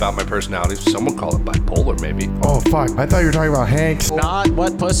About my personality. Some would call it bipolar, maybe. Oh, fuck. I thought you were talking about Hanks. Not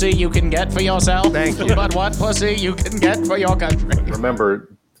what pussy you can get for yourself. Thank you. But what pussy you can get for your country.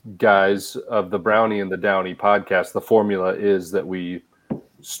 Remember, guys, of the Brownie and the Downie podcast, the formula is that we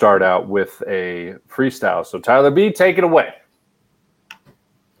start out with a freestyle. So, Tyler B., take it away.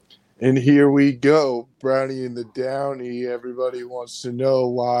 And here we go. Brownie and the Downie. Everybody wants to know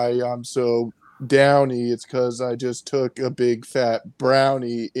why I'm so downy. It's because I just took a big fat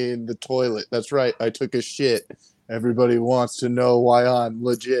brownie in the toilet. That's right. I took a shit. Everybody wants to know why I'm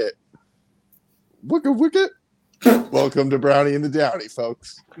legit. Wicka. Welcome to Brownie and the Downie,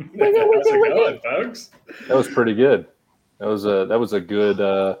 folks. How's it going, folks? That was pretty good. That was a good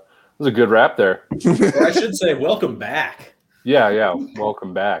rap there. Or I should say, welcome back. Yeah.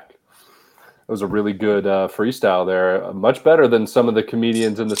 Welcome back. It was a really good freestyle there. Much better than some of the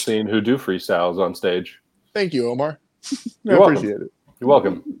comedians in the scene who do freestyles on stage. Thank you, Omar. I You're appreciate welcome. it. You're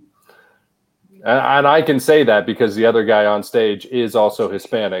welcome. And I can say that because the other guy on stage is also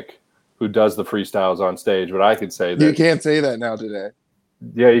Hispanic who does the freestyles on stage. But I could say that. You can't say that now today.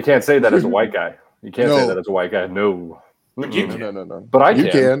 Yeah, you can't say that as a white guy. You can't say No. that as a white guy. No. But you No. But I You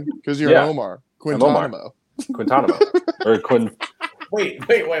can. can because you're Yeah. Omar. I'm Omar. Quintanamo. Quintanamo. Or Wait.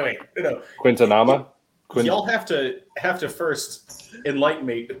 No. Quintanama? Y'all have to first enlighten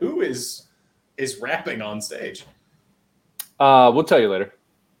me. Who is rapping on stage? We'll tell you later.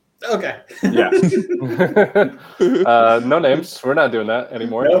 Okay. Yeah. No names. We're not doing that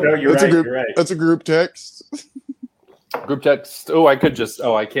anymore. No, you're That's a right. group. You're right. That's a group text. Group text. Oh, I can't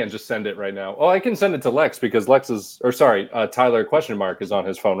just send it right now. Oh, I can send it to Lex because Tyler question mark is on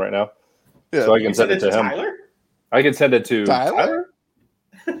his phone right now. Yeah. So I can send it to him. Tyler? I can send it to Tyler?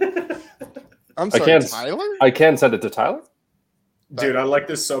 I'm sorry, can't- Tyler? I can send it to Tyler. Dude, I like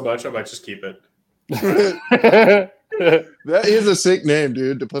this so much. I might just keep it. That is a sick name,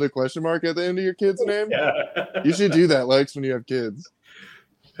 dude, to put a question mark at the end of your kid's name. Yeah. You should do that, Lex, when you have kids.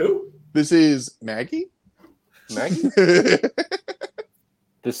 Who? This is Maggie? Maggie?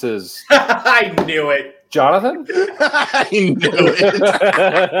 This is I knew it. Jonathan? I knew it.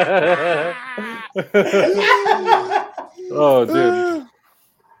 Oh, dude.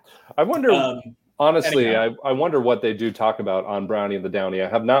 I wonder, honestly, anyhow. I wonder what they do talk about on Brownie and the Downie. I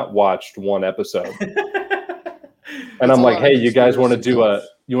have not watched one episode. And It's I'm a like, lot hey, of you guys want to conspiracy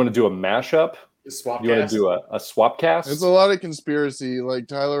do a mashup? Swap You want to do a swap cast? It's a lot of conspiracy. Like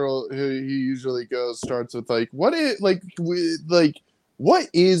Tyler, he usually starts with what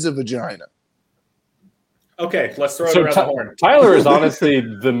is a vagina? Okay, let's throw it So around the horn. Tyler is honestly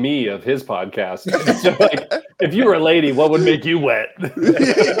the me of his podcast. So, like, if you were a lady, what would make you wet?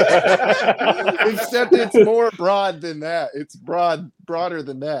 Except it's more broad than that. It's broader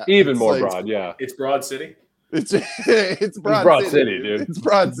than that. Even It's more like- broad, yeah. It's Broad City. It's It's Broad, City, dude. It's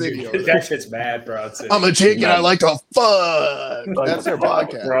Broad City. over there. That shit's mad, Broad City. I'm a chicken. I like to fuck. That's their Broad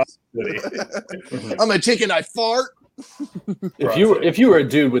podcast. City. I'm a chicken. I fart. If you were a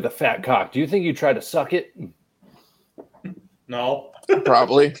dude with a fat cock, do you think you'd try to suck it? No.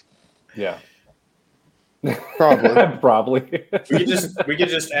 Probably. Yeah. Probably. Probably. We could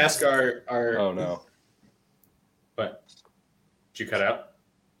just ask our Oh no. What? Did you cut out?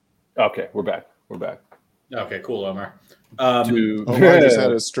 Okay, we're back. Okay, cool, Omar. Omar just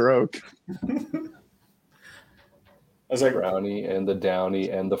had a stroke. I was like, Brownie and the Downie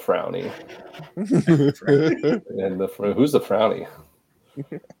and the Frownie. And who's the Frownie?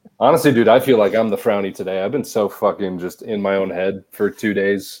 Honestly, dude, I feel like I'm the Frownie today. I've been so fucking just in my own head for 2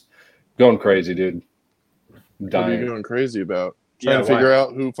 days. Going crazy, dude. What are you Dying. going crazy about? Yeah, Trying to why? figure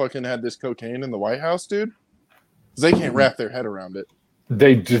out who fucking had this cocaine in the White House, dude? 'Cause they can't wrap their head around it.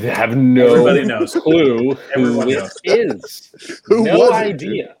 They have no Everybody knows. clue Everyone who knows. it is. Who No was it,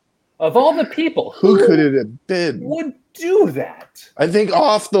 idea. dude? Of all the people, Who could it have been? would do that? I think first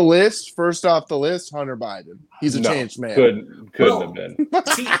off the list, Hunter Biden. He's a changed man. Couldn't Well, have been.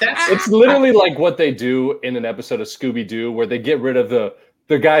 See, that's It's literally like what they do in an episode of Scooby-Doo where they get rid of the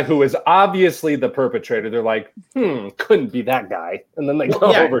guy who is obviously the perpetrator. They're like, couldn't be that guy. And then they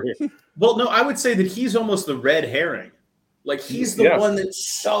go yeah. over here. well, no, I would say that he's almost the red herring. Like he's the Yeah. one that's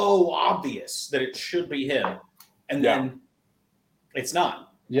so obvious that it should be him, and Yeah. then it's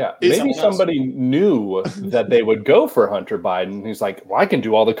not. Yeah, It's maybe someone else. somebody knew that they would go for Hunter Biden. He's like, well, I can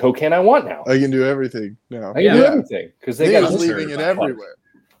do all the cocaine I want now. I can do everything now. I can do Yeah. everything because they They got was Hunter leaving it Biden. everywhere.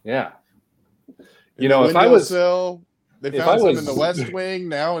 Yeah. In You know, the if I window was, sill, they if I found some was- in the West Wing,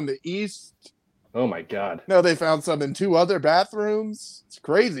 now in the East. oh my God. No, they found some in 2 other bathrooms. It's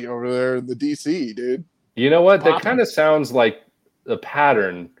crazy over there in the DC, dude. You know what? That Popping. kind of sounds like the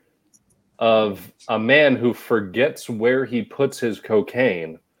pattern of a man who forgets where he puts his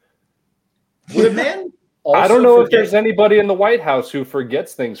cocaine The man. I don't know if forget- there's anybody in the White House who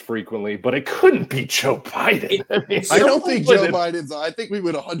forgets things frequently, but it couldn't be Joe Biden. I don't think Joe Biden's. I think we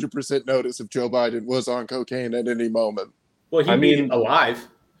would 100% notice if Joe Biden was on cocaine at any moment. Well, he'd be alive.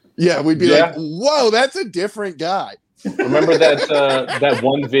 Yeah, we'd be like, "Whoa, that's a different guy." Remember that that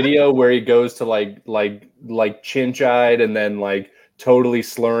one video where he goes to like chinch-eyed and then like totally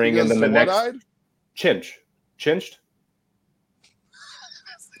slurring, and then the next chinched.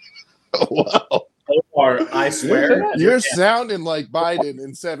 Oh, wow. I swear. You're sounding like Biden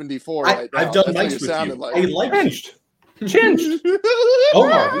in 74 right now. I've done That's nice what with you're you. sounding like. I like Chinched. Chinched.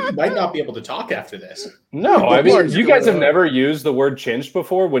 Omar, we might not be able to talk after this. No, I mean, you guys have never used the word chinched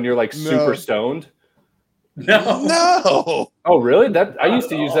before when you're like super stoned? No. Oh, really? I used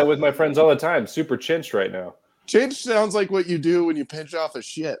to use that with my friends all the time. Super chinched right now. Chinch sounds like what you do when you pinch off a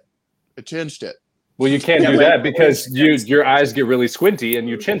shit. I chinched it. Well, you can't do that because your eyes get really squinty and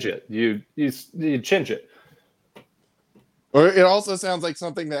you chinch it. You chinch it. Or it also sounds like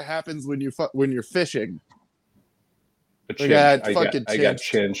something that happens when you're fishing. I got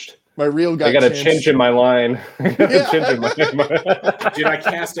chinched. My reel got I got a chinched. chinch in my line. Dude, I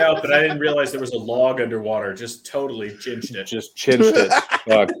cast out, but I didn't realize there was a log underwater. Just totally chinched it. Just chinched it.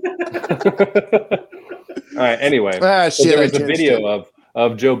 Fuck. All right. Anyway, so there was a video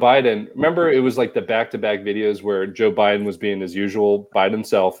of Joe Biden. Remember, it was like the back-to-back videos where Joe Biden was being his usual Biden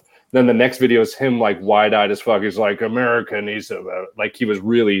self. Then the next video is him like wide-eyed as fuck. He's like, America needs to, like he was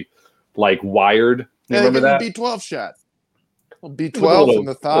really like wired. You remember that? B12 shot. B12 in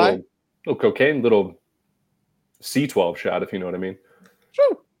the thigh. Little cocaine, little C12 shot, if you know what I mean.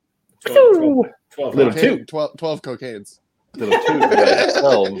 12 little two. 12 cocaines. Little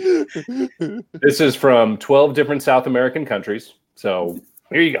two. 12. This is from 12 different South American countries. So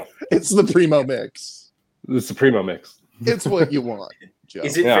here you go. It's the primo mix. It's the primo mix. It's what you want, Joe.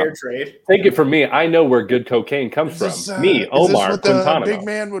 Is it fair trade? Take it from me. I know where good cocaine comes from. Me, Omar, the big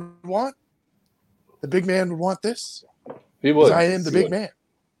man would want? The big man would want this? He would. I am the big man.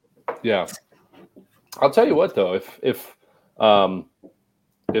 Yeah. I'll tell you what, though, if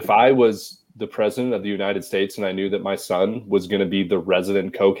I was the president of the United States and I knew that my son was going to be the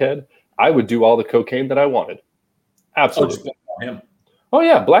resident cokehead, I would do all the cocaine that I wanted. Absolutely. Oh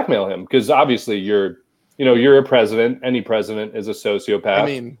yeah, blackmail him, because obviously you're a president. Any president is a sociopath. I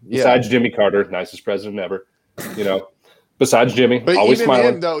mean, besides Jimmy Carter, nicest president ever. Besides Jimmy, but always even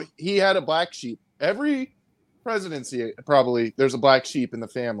smiling. him, though, he had a black sheep. Every presidency, probably there's a black sheep in the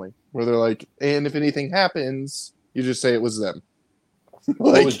family where they're like, and if anything happens, you just say it was them.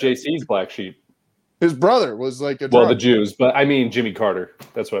 What was JC's black sheep? His brother was like the Jews, but I mean Jimmy Carter.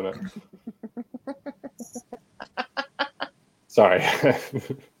 That's what I meant. Sorry.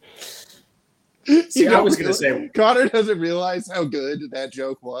 See, I was going to say Connor doesn't realize how good that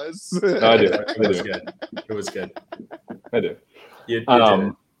joke was. I do. It was good. I do. You did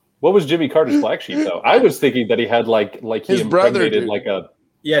it. What was Jimmy Carter's black sheep though? I was thinking that he had like he his brother impregnated like a.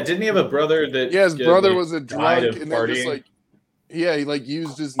 Yeah, didn't he have a brother that? Yeah, his brother was a drunk, and then partying? just like, yeah, he like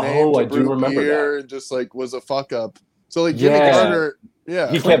used his name to I do remember beer that. and just like was a fuck up. So like Jimmy Carter,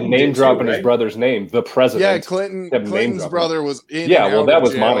 he kept name dropping his brother's name, the president. Yeah, Clinton's brother was in. Yeah, and well, out that of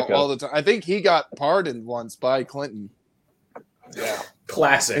was jail Monica all the time. I think he got pardoned once by Clinton. Yeah,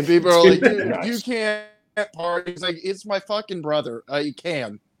 classic. And people are like, dude, you can't pardon. He's like, it's my fucking brother. I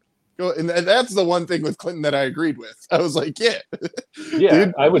can. And that's the one thing with Clinton that I agreed with. I was like, yeah,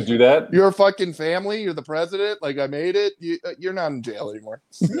 dude, I would do that. You're a fucking family. You're the president. Like, I made it. You're not in jail anymore.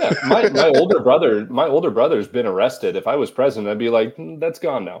 Yeah, my older brother's been arrested. If I was president, I'd be like, that's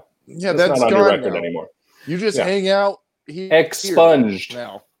gone now. Yeah, that's not on gone your record now. anymore. You just hang out. Expunged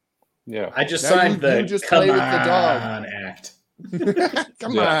now. Yeah, I just now signed the just Come play with the dog Act.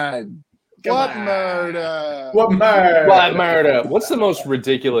 Come on. What murder? What murder? What murder? What's the most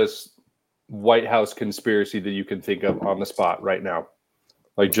ridiculous White House conspiracy that you can think of on the spot right now?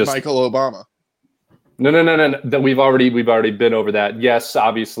 Like just Michael Obama. No. That we've already been over that. Yes,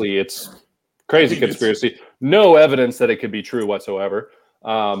 obviously it's crazy conspiracy. No evidence that it could be true whatsoever.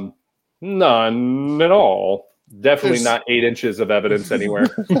 None at all. Definitely not 8 inches of evidence anywhere.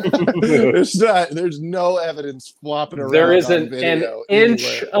 There's no evidence flopping around. There isn't an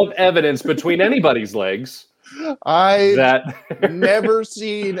inch of evidence between anybody's legs. I've never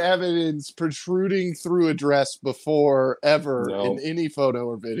seen evidence protruding through a dress before, ever, in any photo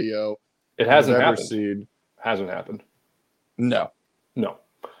or video. It hasn't happened. Hasn't happened. No.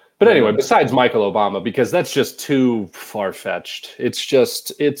 But anyway, besides Michael Obama, because that's just too far-fetched.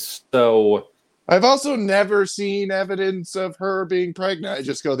 It's so... I've also never seen evidence of her being pregnant. I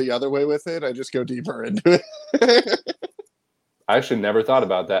just go the other way with it. I just go deeper into it. I actually never thought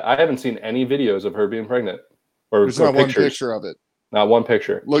about that. I haven't seen any videos of her being pregnant. There's or not one pictures. picture of it. Not one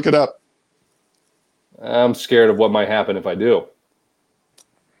picture. Look it up. I'm scared of what might happen if I do.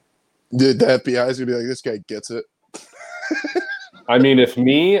 Dude, the FBI is gonna be like, this guy gets it. I mean, if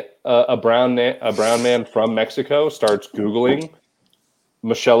me, a brown man from Mexico, starts Googling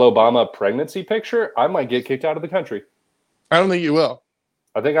Michelle Obama pregnancy picture, I might get kicked out of the country. I don't think you will.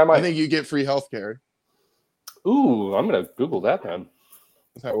 I think I might. I think you get free health care. Ooh, I'm gonna Google that then.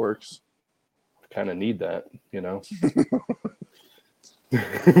 That's how it works. Kind of need that, you know.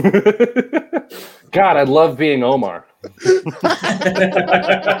 God, I love being Omar.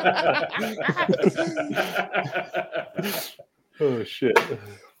 Oh shit!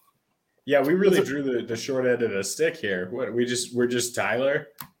 Yeah, we really drew the short end of the stick here. What we're just Tyler.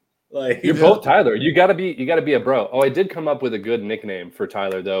 Like You're both Tyler. You gotta be a bro. Oh, I did come up with a good nickname for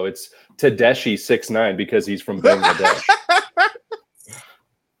Tyler though. It's Tedeschi 6'9" because he's from Bangladesh.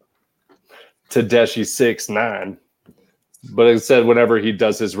 Tedeschi 6'9". But instead, whenever he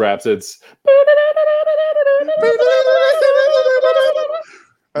does his raps, it's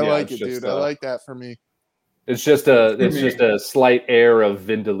I like it, dude. I like that for me. It's just a slight air of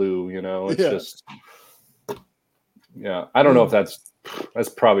Vindaloo, you know. It's just I don't know if that's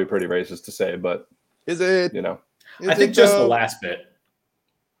probably pretty racist to say, but is it? You know, I think just the last bit.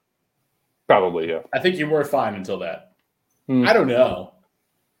 Probably, yeah. I think you were fine until that. I don't know.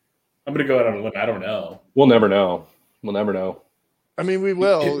 I'm gonna go out on a limb. I don't know. We'll never know. We'll never know. I mean, we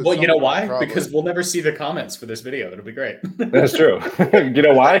will. Well, you know why? Probably. Because we'll never see the comments for this video. It'll be great. That's true. You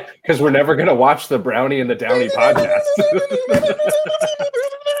know why? Because we're never going to watch the Brownie and the Downie podcast.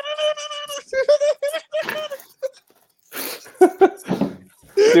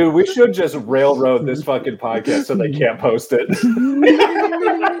 Dude, we should just railroad this fucking podcast so they can't post it.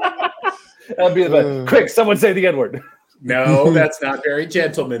 That'd be the best. Quick, someone say the N-word. No, that's not very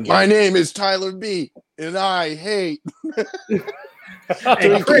gentlemanly. My name is Tyler B, and I hate.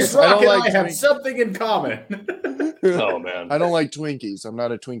 And Chris Rock and I have something in common. Oh man, I don't like Twinkies. I'm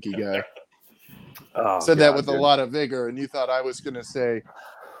not a Twinkie guy. Oh, said that with a lot of vigor, and you thought I was going to say,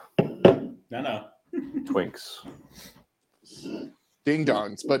 no, Twinks, ding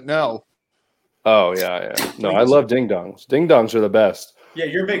dongs, but no. Oh yeah. No, I love ding dongs. Ding dongs are the best. Yeah,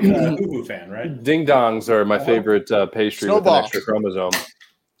 you're a big Hoo-Hoo fan, right? Ding dongs are my favorite pastry with an extra chromosome.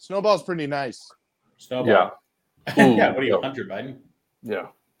 Snowball's pretty nice. Snowball. Yeah. Yeah. What are you, 100, Biden? Yeah.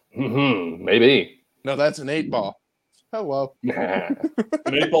 Maybe. No, that's an 8-ball. Hello. An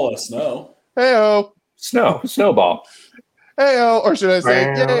 8-ball of snow. Heyo. Snowball. Heyo. Or should I say,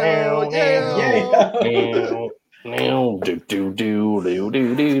 yayo, yayo.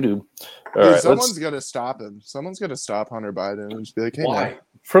 Dude, someone's going to stop him. Someone's going to stop Hunter Biden and just be like, hey, why? man.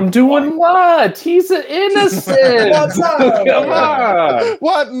 From doing what? He's an innocent. Come on.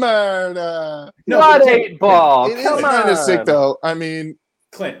 What murder? No, what 8-ball? It is kind of sick, though. I mean,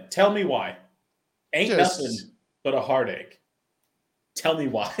 Clint, tell me why. Ain't nothing but a heartache. Tell me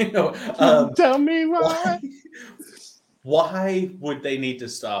why. No. Tell me why. Why would they need to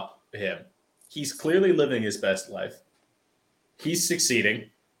stop him? He's clearly living his best life. He's succeeding.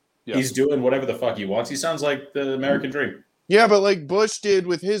 Yeah. He's doing whatever the fuck he wants. He sounds like the American dream. Yeah, but like Bush did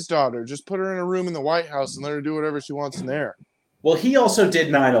with his daughter. Just put her in a room in the White House and let her do whatever she wants in there. Well, he also did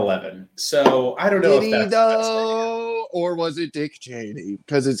 9/11. So I don't know if that's though, or was it Dick Cheney?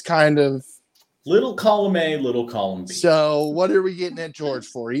 Because it's kind of little column A, little column B. So what are we getting at George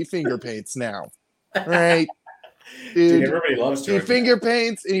for? He finger paints now. Right? Dude, everybody loves George. He finger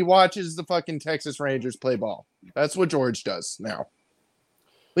paints and he watches the fucking Texas Rangers play ball. That's what George does now.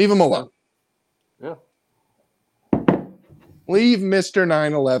 Leave him alone. Yeah. Leave Mr.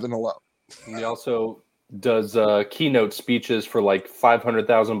 9/11 alone. And he also does keynote speeches for like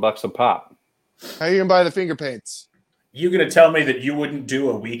 $500,000 a pop. How are you gonna buy the finger paints? You gonna tell me that you wouldn't do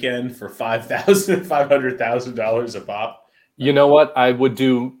a weekend for $500,000 a pop? You know what? I would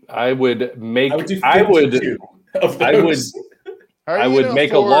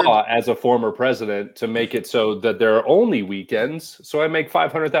make a law as a former president to make it so that there are only weekends. So I make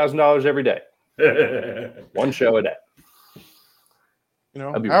 $500,000 every day. One show a day. You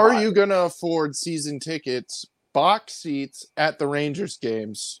know, how are you going to afford season tickets, box seats at the Rangers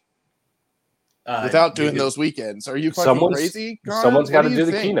games without doing those weekends? Are you fucking crazy? Connor? Someone's got to do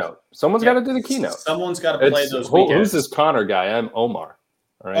the keynote. Someone's got to do the keynote. Someone's got to play those weekends. Who's this Connor guy? I'm Omar.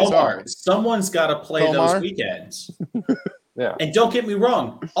 All right. Omar. Someone's got to play those weekends. Yeah. And don't get me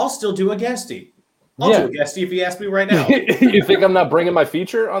wrong, I'll still do a guesty. I'll do a guesty if you ask me right now. You think I'm not bringing my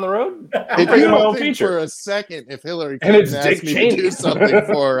feature on the road? If you don't think for a second if Hillary Clinton asked me to do something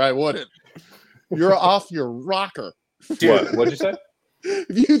for her, I wouldn't. You're off your rocker. What? What'd you say?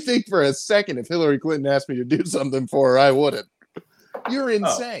 If you think for a second if Hillary Clinton asked me to do something for her, I wouldn't. You're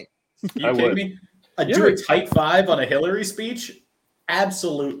insane. You kidding me? Do a tight 5 on a Hillary speech?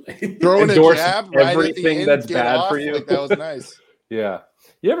 Absolutely. Throwing a jab right everything at the end, that's get bad off, for you. like, that was nice. Yeah.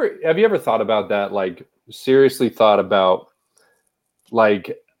 Have you ever thought about that? Like, seriously thought about,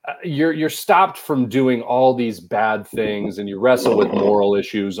 like, you're stopped from doing all these bad things, and you wrestle with moral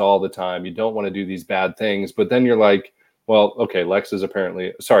issues all the time. You don't want to do these bad things, but then you're like, well, okay, Tyler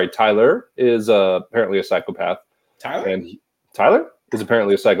is apparently a psychopath. Tyler is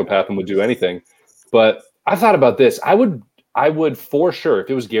apparently a psychopath and would do anything. But I thought about this. I would for sure, if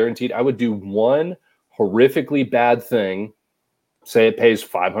it was guaranteed, I would do one horrifically bad thing. Say it pays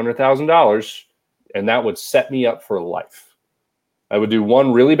 $500,000, and that would set me up for life. I would do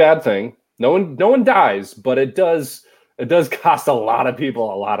one really bad thing. No one dies, but it does cost a lot of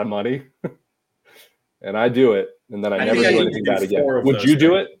people a lot of money. And I do it, and then I never do anything bad again. Would you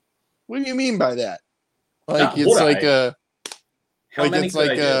do it? What do you mean by that? Like, it's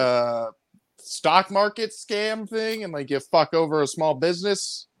like a stock market scam thing, and like you fuck over a small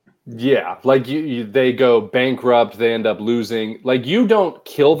business. Yeah, like they go bankrupt, they end up losing. Like, you don't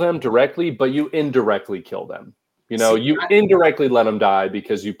kill them directly, but you indirectly kill them. You know, you indirectly let them die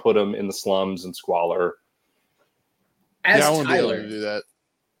because you put them in the slums and squalor. As I wouldn't be able Tyler, to do that.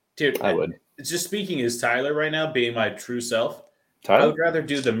 dude, I would. Just speaking as Tyler right now, being my true self, Tyler? I would rather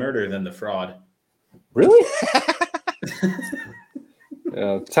do the murder than the fraud. Really?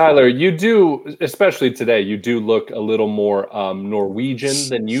 Tyler, you do, especially today, you do look a little more Norwegian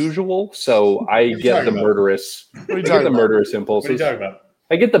than usual. So I get the murderous, murderous impulses. What are you talking about?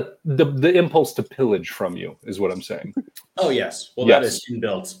 I get the impulse to pillage from you, is what I'm saying. Oh yes, well that is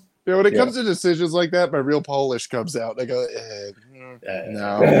inbuilt. Yeah, when it comes to decisions like that, my real Polish comes out. I go,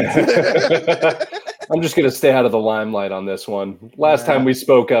 no. I'm just gonna stay out of the limelight on this one. Last time we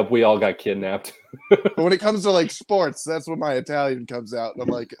spoke up, we all got kidnapped. But when it comes to like sports, that's when my Italian comes out, and I'm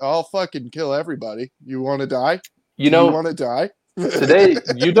like, I'll fucking kill everybody. You want to die? You want to die? Today,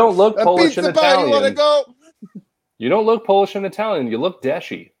 you don't look Polish and Italian. You want to go? You don't look Polish and Italian. You look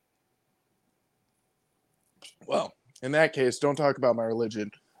Deshi. Well, in that case, don't talk about my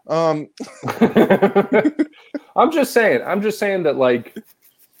religion. I'm just saying that, like,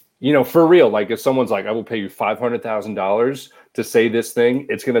 you know, for real, like, if someone's like, I will pay you $500,000 to say this thing,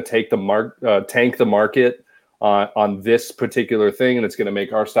 it's going to take tank the market on this particular thing, and it's going to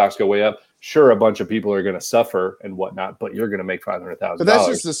make our stocks go way up. Sure, a bunch of people are going to suffer and whatnot, but you're going to make $500,000. But that's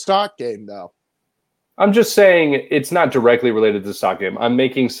just a stock game, though. I'm just saying it's not directly related to the stock game. I'm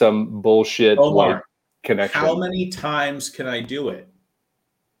making some bullshit connection. How many times can I do it?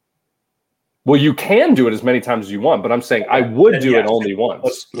 Well, you can do it as many times as you want, but I'm saying I would do it only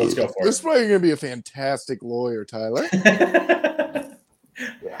once. Let's go for it. This is why you're going to be a fantastic lawyer, Tyler.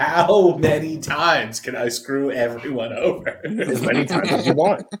 How many times can I screw everyone over? As many times as you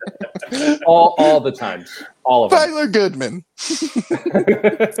want. All the times. All of them. Tyler Goodman.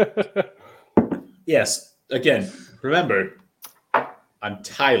 Yes. Again, remember, I'm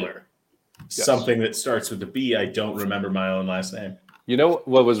Tyler. Yes. Something that starts with a B. I don't remember my own last name. You know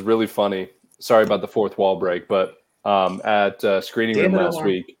what was really funny? Sorry about the fourth wall break, but at screening room last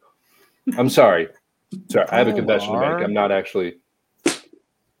week. I'm sorry. I have a confession to make. I'm not actually.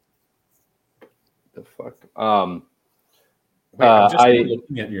 The fuck. I'm just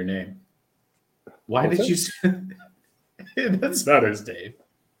looking at your name. Why did you say that's not his name?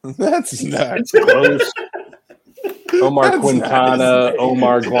 That's not. It's close. Omar Quintana,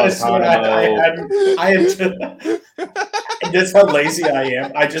 Omar Guantanamo. I had that's how lazy I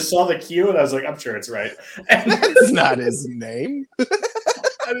am. I just saw the cue and I was like, I'm sure it's right. That's not his name. I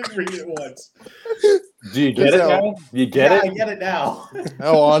didn't read it once. Do you get it now? You get it? I get it now.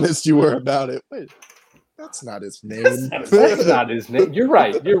 How honest you were about it. Wait, that's not his name. That's not his name. You're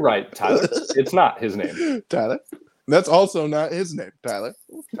right, Tyler. It's not his name. Tyler. That's also not his name, Tyler.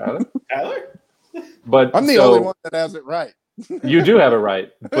 Tyler? But I'm the only one that has it right. You do have it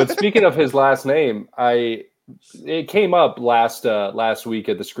right. But speaking of his last name, it came up last week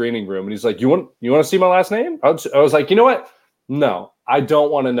at the screening room, and he's like, "You want to see my last name?" I was like, "You know what? No, I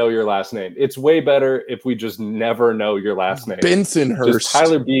don't want to know your last name. It's way better if we just never know your last name." Bensonhurst. Just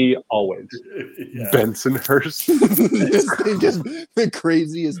Tyler B. Always. Yeah. Bensonhurst. Just the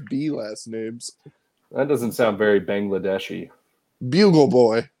craziest B last names. That doesn't sound very Bangladeshi. Bugle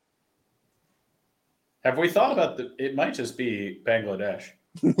Boy. Have we thought about it might just be Bangladesh.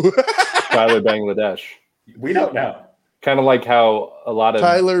 Tyler Bangladesh. We don't know. Kind of like how a lot of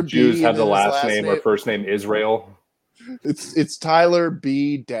Tyler Jews B have the and his last name or first name Israel. It's Tyler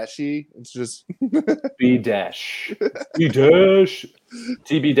B. Deshy. It's just B dash. B dash.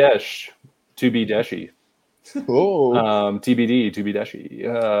 TB dash. To be dashy. oh. TBD. To be dashy.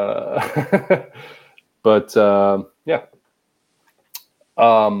 But yeah.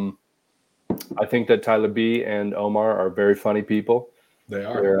 I think that Tyler B and Omar are very funny people. They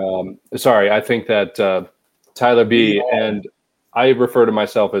are. I think that Tyler B and I refer to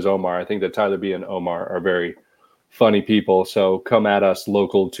myself as Omar. I think that Tyler B and Omar are very funny people. So come at us,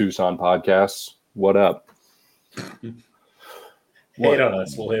 local Tucson podcasts. What up? Hate on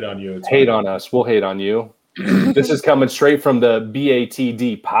us. We'll hate on you. Hate on us. We'll hate on you. This is coming straight from the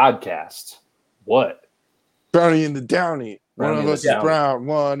BATD podcast. What? Brownie and the Downie. One of us is brown.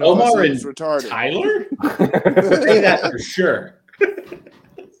 One of Omar us is retarded. Tyler? Say that for sure.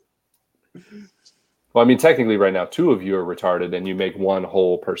 Well, I mean, technically right now, 2 of you are retarded and you make one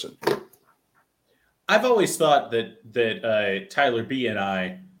whole person. I've always thought that Tyler B and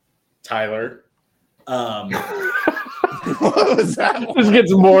I, Tyler, What was that? This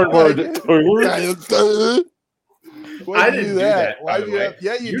gets more and more. Why did you do that? Why did you?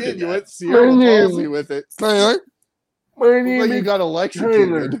 Yeah, you did. You went cerebral palsy with it. Like you got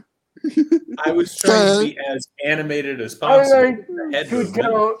electrocuted. I was trying to be as animated as possible.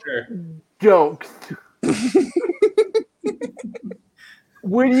 Jokes.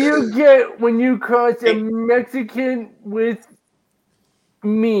 When you cross a Mexican with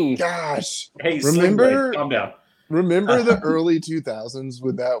me? Gosh, hey, remember? Calm down. Remember the early 2000s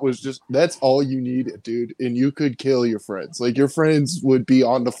when that was that's all you needed, dude, and you could kill your friends. Like your friends would be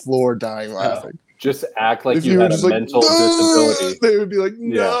on the floor dying laughing. Just act like you had a mental disability. They would be like,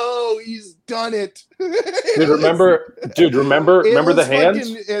 "No, he's done it." Remember the hand?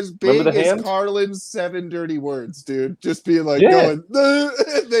 As big as Carlin's 7 dirty words, dude. Just being like going,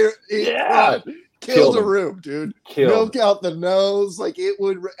 killed a room, dude. Milk out the nose, like it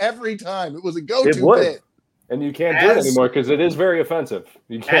would every time. It was a go-to bit. And you can't do it anymore because it is very offensive.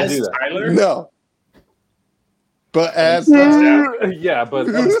 You can't do that. Tyler? No. But as yeah, but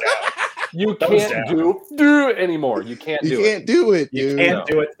you can't do it anymore. You can't do it. You can't do it, dude. You can't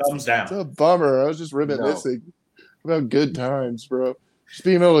do it. Thumbs down. It's a bummer. I was just reminiscing about good times, bro. Just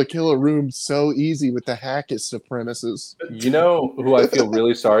being able to kill a room so easy with the hackest of premises. You know who I feel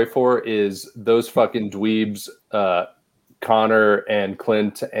really sorry for is those fucking dweebs, Connor and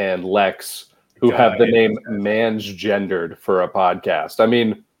Clint and Lex, who have the name Mansgendered for a podcast. I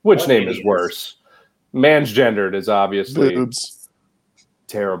mean, which name is worse? Mansgendered is obviously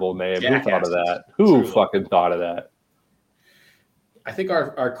terrible name. Who thought of that? Who fucking thought of that? I think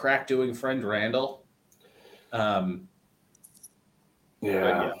our crack doing friend Randall.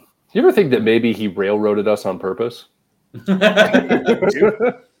 Yeah. You ever think that maybe he railroaded us on purpose?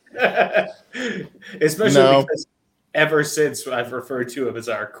 Especially because ever since I've referred to him as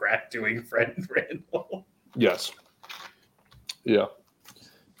our crack doing friend Randall. Yes. Yeah.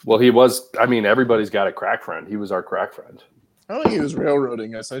 Well, he was. I mean, everybody's got a crack friend. He was our crack friend. I don't think he was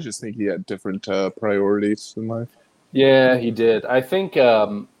railroading us. I just think he had different priorities in life. Yeah, he did. I think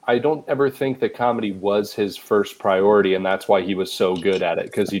I don't ever think that comedy was his first priority, and that's why he was so good at it,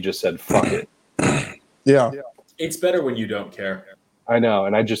 because he just said, fuck it. Yeah. It's better when you don't care. I know,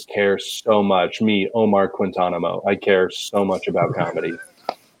 and I just care so much. Me, Omar Quintanamo. I care so much about comedy.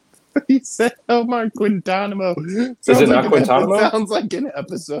 He said Omar Quintanamo. Is it not Quintanamo? It sounds like an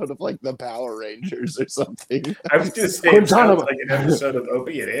episode of like the Power Rangers or something. I was going to say it sounds like an episode of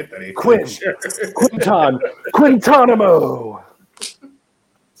Opie and Anthony. Quintanamo.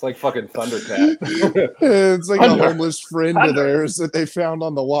 It's like fucking Thundercat. It's like a homeless friend of theirs that they found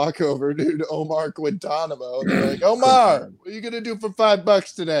on the walkover, dude. Omar Quintanamo. They're like, Omar, what are you gonna do for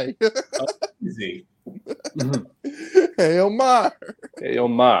 $5 today? Easy. Hey, Omar. Hey,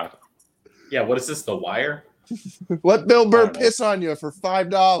 Omar. Yeah, what is this? The Wire? Let Bill Burr piss on you for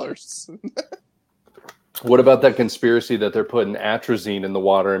 $5. What about that conspiracy that they're putting atrazine in the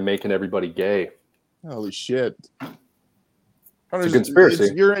water and making everybody gay? Holy shit. It's a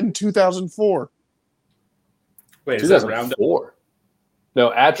conspiracy. You're in 2004. Wait, is that around 2004? No,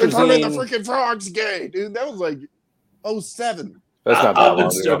 atrazine. The freaking frog's gay, dude. That was like 07. That's not that I've been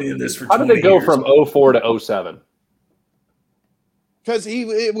long studying ago. this for How did they go from 04 to 07? Because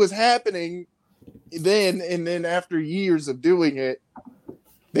it was happening then, and then after years of doing it,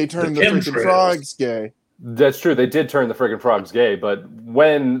 they turned the freaking frogs gay. That's true. They did turn the friggin' frogs gay, but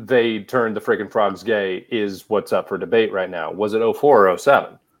when they turned the friggin' frogs gay is what's up for debate right now. Was it 04 or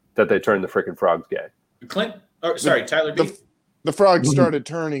 07 that they turned the friggin' frogs gay? Tyler B. The frogs started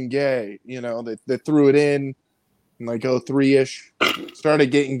turning gay. You know, they threw it in like 03-ish.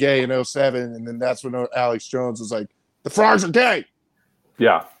 Started getting gay in 07, and then that's when Alex Jones was like, the frogs are gay.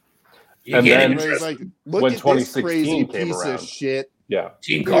 Yeah. You And get then it. Everybody's like, look when at this 2016 crazy came piece around. of shit. Yeah.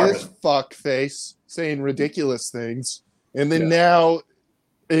 Team This Carbon. fuck face saying ridiculous things. And then Yeah. now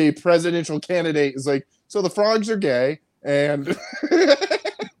a presidential candidate is like, so the frogs are gay. And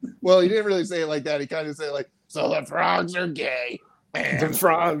well, he didn't really say it like that. He kind of said like, so the frogs are gay. The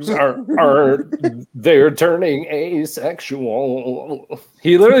frogs are they're turning asexual.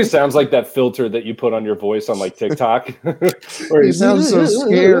 He literally sounds like that filter that you put on your voice on like TikTok. Where He sounds so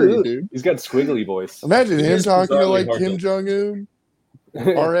scary, dude. He's got squiggly voice. Imagine It him is talking to bizarrely like hard Kim to- Jong-un,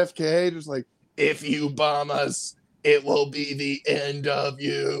 RFK, just like, if you bomb us, it will be the end of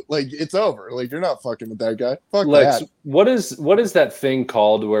you. Like, it's over. Like, you're not fucking with that guy. Fuck Lex, that. what is that thing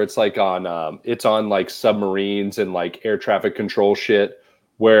called where it's like on it's on like submarines and like air traffic control shit,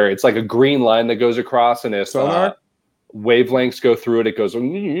 where it's like a green line that goes across and if Sonar? wavelengths go through it, it goes.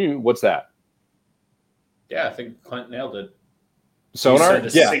 What's that? Yeah, I think Clint nailed it. Sonar? You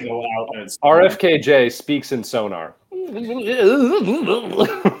send a Yeah. signal out and it's RFKJ speaks in sonar.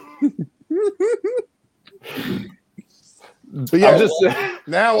 But yeah, I'm just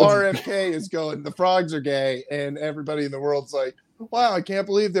now RFK is going, the frogs are gay, and everybody in the world's like, wow, I can't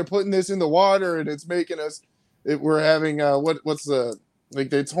believe they're putting this in the water and it's making us, we're having, what's the,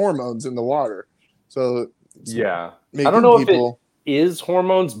 like, it's hormones in the water. So, it's yeah. making I don't know people, if it is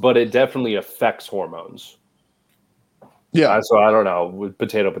hormones, but it definitely affects hormones. yeah. So I don't know with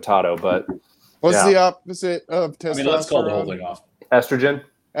potato, but What's yeah. the opposite of testosterone? I mean, let's call the holding off. estrogen.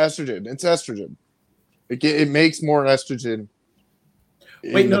 Estrogen. It's estrogen. It makes more estrogen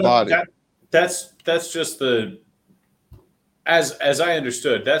Wait, in no, the body. that's just the as I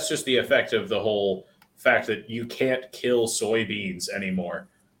understood, that's just the effect of the whole fact that you can't kill soybeans anymore.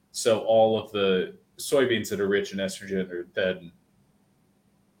 So all of the soybeans that are rich in estrogen are then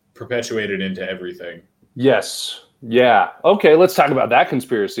perpetuated into everything. Yes. Yeah. Okay, let's talk about that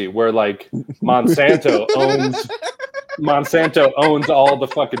conspiracy where like Monsanto owns all the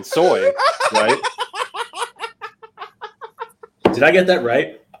fucking soy, right? Did I get that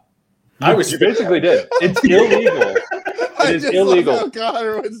right? I was You basically did. It's illegal. It is illegal. Love how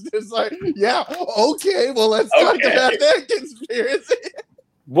Connor was just like, yeah, okay, well, let's talk Okay. about that conspiracy.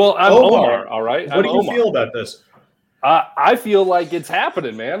 Well, I'm Omar, all right? What I'm do you Omar. feel about this? I feel like it's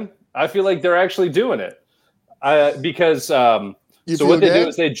happening, man. I feel like they're actually doing it. Because so what they do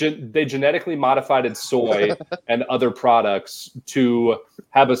is they genetically modified soy and other products to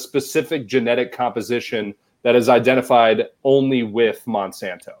have a specific genetic composition that is identified only with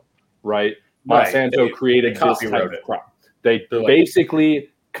Monsanto, right? Right. Monsanto created they this type copywrote of it. crop. They They're like- basically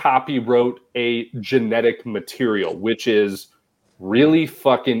copywrote a genetic material, which is really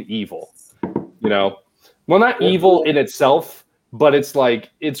fucking evil. You know? Well, not evil in itself, but it's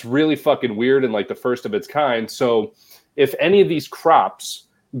like, it's really fucking weird and like the first of its kind. So if any of these crops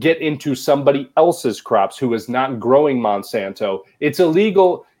get into somebody else's crops who is not growing Monsanto, it's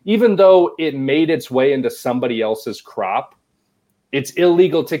illegal. Even though it made its way into somebody else's crop, it's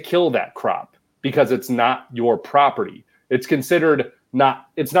illegal to kill that crop because it's not your property. It's considered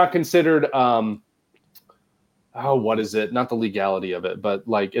it's not considered, what is it? Not the legality of it, but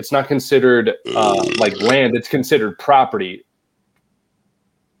like, it's not considered like land. It's considered property.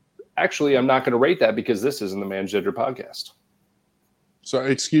 Actually, I'm not going to rate that because this isn't the Man's Gender podcast.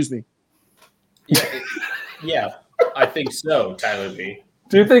 Sorry, excuse me. Yeah, I think so, Tyler B.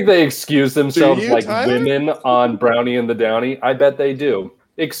 Do you think they excuse themselves you, like Tyler? women on Brownie and the Downie? I bet they do.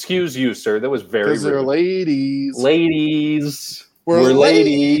 Excuse you, sir. That was very Because they're rude. ladies. Ladies. We're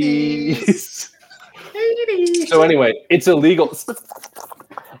ladies. So anyway, it's illegal.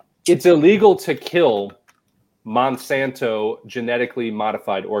 It's illegal to kill Monsanto genetically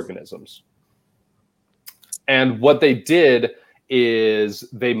modified organisms. And what they did is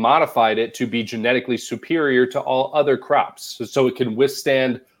they modified it to be genetically superior to all other crops. So it can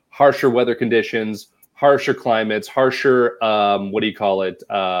withstand harsher weather conditions, harsher climates, harsher,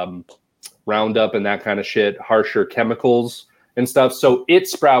 Roundup and that kind of shit, harsher chemicals and stuff. So it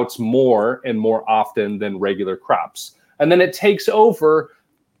sprouts more and more often than regular crops. And then it takes over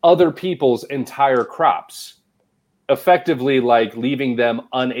other people's entire crops, effectively like leaving them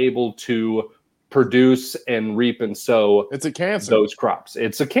unable to produce and reap and sow It's a cancer. those crops.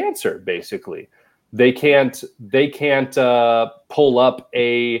 It's a cancer, basically. They can't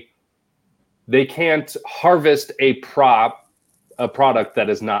harvest a product that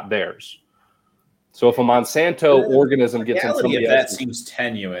is not theirs. So if a Monsanto organism gets in reality somebody of that else's, seems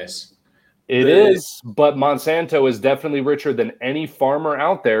tenuous. it is, but Monsanto is definitely richer than any farmer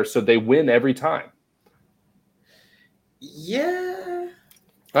out there, so they win every time. Yeah.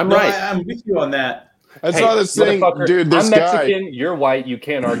 I'm No, right. I'm with you on that. I saw this thing, dude. This I'm Mexican. guy, you're white. You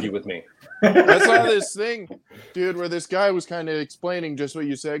can't argue with me. I saw this thing, dude, where this guy was kind of explaining just what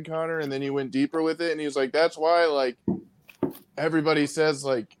you said, Connor, and then he went deeper with it, and he was like, "That's why, like, everybody says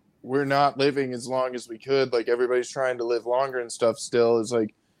like we're not living as long as we could. Like everybody's trying to live longer and stuff. Still, is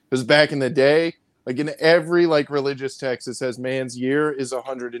like because back in the day, like in every like religious text, it says man's year is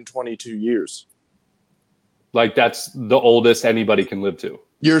 122 years. Like that's the oldest anybody can live to.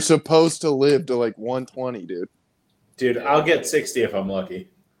 You're supposed to live to like 120, dude. Dude, I'll get 60 if I'm lucky.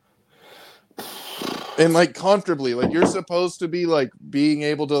 And like comfortably, like you're supposed to be like being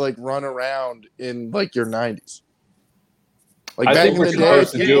able to like run around in like your 90s. Like I back think in we're the day,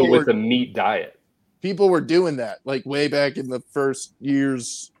 supposed to do it with the meat diet. People were doing that like way back in the first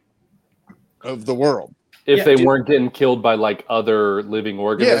years of the world. If they weren't getting killed by like other living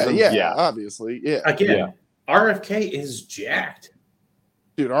organisms. Yeah, obviously. Yeah. Again, RFK is jacked.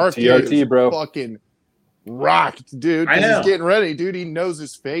 Dude, RFK TRT, is bro. fucking rocked, dude. I know. He's getting ready, dude. He knows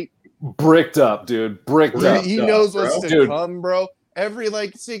his fate. Bricked up, dude. Bricked up. He knows what's bro. to come, bro. Every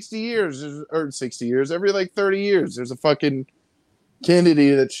like 60 years, or 60 years, every like 30 years, there's a fucking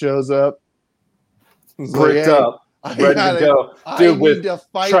Kennedy that shows up. Bricked up. Ready to go. Dude, I need to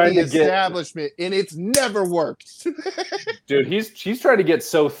fight the establishment, and it's never worked. Dude, he's trying to get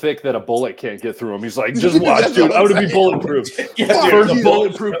so thick that a bullet can't get through him. He's like, just watch, dude. I'm gonna be bulletproof. First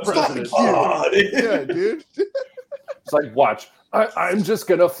bulletproof president. Yeah, dude. It's like, watch. I'm just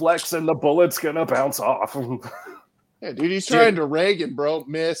gonna flex, and the bullet's gonna bounce off. Yeah, dude, he's trying to Reagan, bro.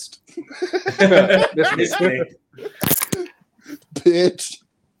 Missed. Bitch.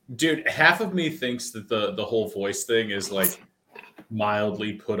 Dude, half of me thinks that the whole voice thing is like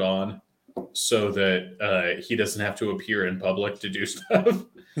mildly put on so that he doesn't have to appear in public to do stuff.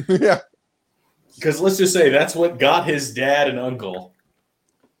 Yeah. Because let's just say that's what got his dad and uncle.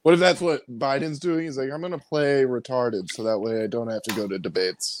 What if that's what Biden's doing? He's like, I'm going to play retarded so that way I don't have to go to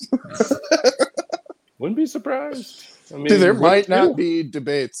debates. Wouldn't be surprised. I mean, dude, there might not be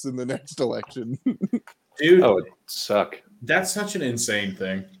debates in the next election. Dude. Oh, it'd suck. That's such an insane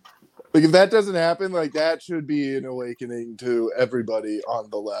thing. Like, if that doesn't happen, like, that should be an awakening to everybody on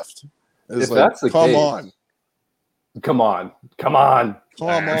the left. It's if like, that's the case, Come on.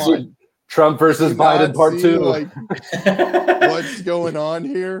 Trump versus Biden part 2. Like, what's going on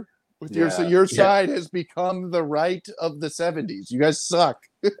here? With your side has become the right of the 70s. You guys suck.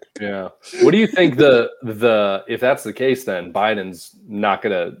 Yeah. What do you think the if that's the case, then Biden's not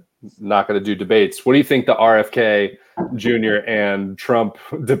gonna do debates? What do you think the RFK Jr. and Trump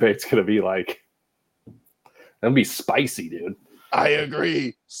debate's gonna be like? That'll be spicy, dude. I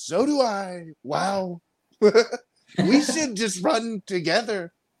agree. So do I. Wow. We should just run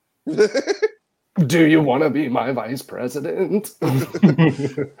together. Do you want to be my vice president?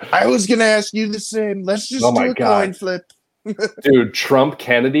 I was going to ask you the same. Let's just do a coin flip. Dude, Trump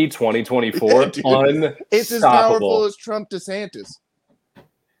Kennedy 2024. It's as powerful as Trump DeSantis.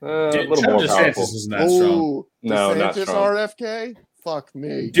 A little more powerful. Isn't that strong. No, DeSantis not strong. RFK? Fuck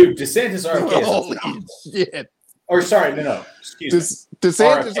me. Dude, DeSantis RFK. Holy shit. Or sorry, no. Excuse me.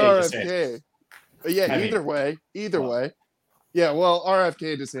 DeSantis RFK. DeSantis. Yeah, either way. Yeah, well,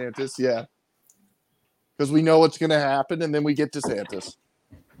 RFK DeSantis, yeah. Because we know what's going to happen, and then we get DeSantis.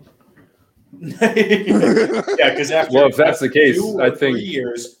 Yeah, because after if that's the case, 2 or I think 3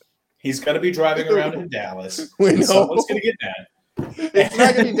 years, he's going to be driving around in Dallas. Someone's going to get mad. It's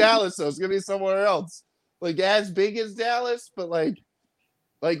not going to be Dallas, though. It's going to be somewhere else. Like, as big as Dallas, but like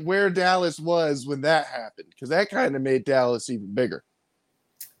where Dallas was when that happened. Because that kind of made Dallas even bigger.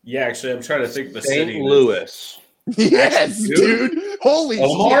 Yeah, actually, I'm trying to think of the St. city. Louis. Yes, dude. Holy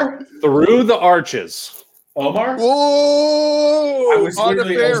Omar? shit. Through the arches. Omar? Whoa! I was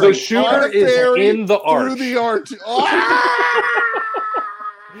literally the shooter is in the arch. Through the arch. Ah!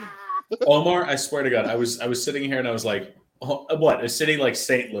 Omar, I swear to God, I was sitting here and I was like, what? A city like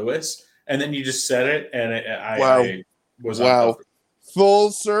St. Louis? And then you just said it, and I was wow.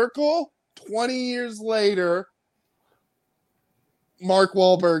 Full circle. 20 years later, Mark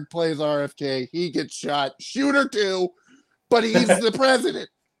Wahlberg plays RFK. He gets shot. Shooter 2, but he's the president.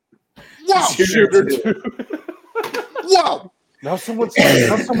 Wow. Shooter 2. Wow. Now someone's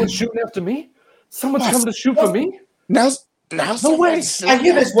shooting after me? Someone's coming to shoot for me? Now no way. I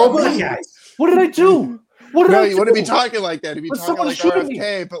hear this robot, guys. What did I do? You wouldn't be talking like that. If you talking like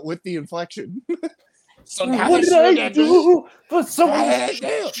RFK, but with the inflection. So what did I do? But someone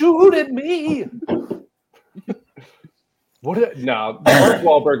shoot at me. Mark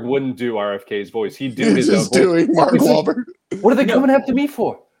Wahlberg wouldn't do RFK's voice. He'd do his own voice. Doing Mark Wahlberg. What are they coming after me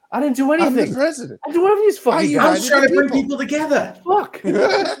for? I didn't do anything. I'm the president. I do whatever these fucking I guys. was trying to bring people together. Fuck. God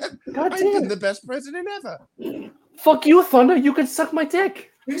I've damn been it. the best president ever. Fuck you, Thunder. You can suck my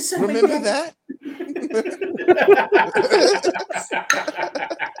dick. Remember that?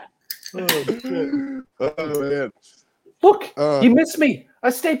 Oh man. Look, you miss me. I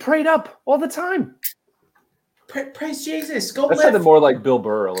stay prayed up all the time. Praise Jesus. Go That live. sounded more like Bill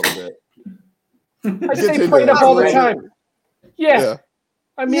Burr a little bit. I stay Continue. prayed up all the Right. time. Yeah.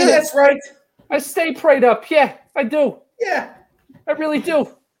 I mean, That's right. I stay prayed up. Yeah, I do. Yeah. I really do.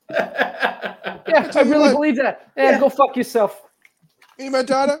 Yeah, I tell you really what. believe that. Yeah, go fuck yourself. Me and my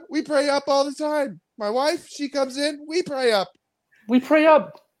daughter, we pray up all the time. My wife, she comes in, we pray up. We pray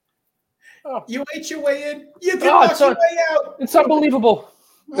up. You ate your way in. You can Oh, walk your way out. It's unbelievable.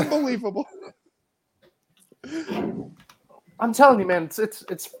 Unbelievable. I'm telling you, man,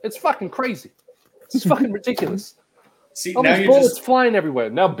 it's fucking crazy. It's fucking ridiculous. See, All now these you're bullets just flying everywhere.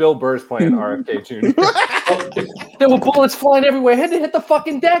 Now Bill Burr's playing RFK Jr. There were bullets flying everywhere. I had to hit the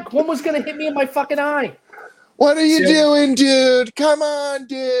fucking deck. One was gonna hit me in my fucking eye. What are you doing, dude? Come on,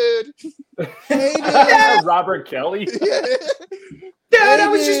 dude. Hey, dude. Robert Kelly. Dude, I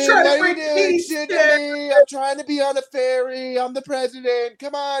was just trying to bring peace. Dude. I'm trying to be on a ferry. I'm the president.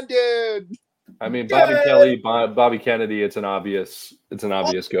 Come on, dude. I mean, Bobby Kelly, Bobby Kennedy. It's an obvious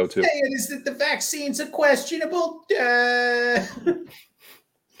go-to. Saying is that the vaccines are questionable. I'm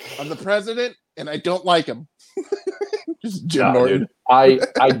the president, and I don't like him. Just Jim Nah, Norton. dude.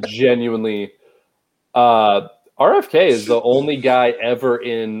 I genuinely. RFK is the only guy ever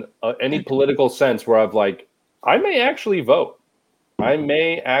in any political sense where I've like, I may actually vote. I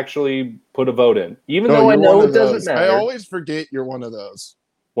may actually put a vote in, even though I know it doesn't matter. I always forget you're one of those.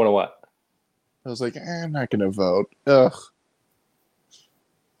 One of what? I was like, I'm not going to vote. Ugh.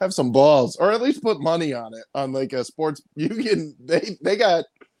 Have some balls, or at least put money on it. On like a sports, you can. They got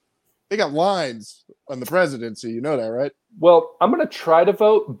lines on the presidency. You know that, right? Well, I'm going to try to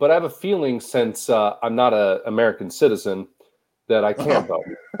vote, but I have a feeling since I'm not an American citizen that I can't vote.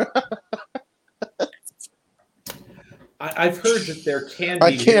 I've heard that there can be.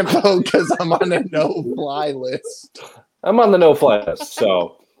 I can't vote because I'm on a no-fly list. I'm on the no-fly list,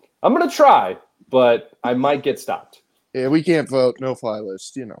 so I'm going to try, but I might get stopped. Yeah, we can't vote. No-fly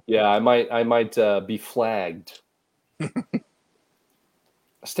list. You know. Yeah, I might be flagged.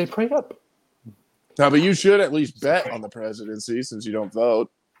 Stay prayed up. No, but you should at least bet on the presidency since you don't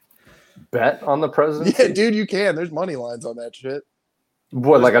vote. Bet on the presidency? Yeah, dude, you can. There's money lines on that shit.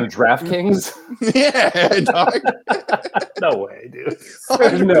 What, like on DraftKings? Yeah, dog. No way, dude.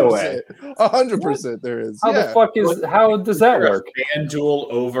 There's no way. 100% there is. How does that work? FanDuel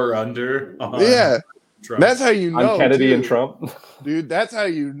over under. Yeah. Trump. That's how you know. On Kennedy dude. and Trump? Dude, that's how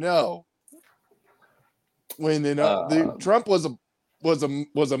you know. When Trump was a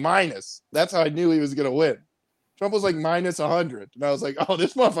minus. That's how I knew he was going to win. Trump was like minus 100. And I was like, oh,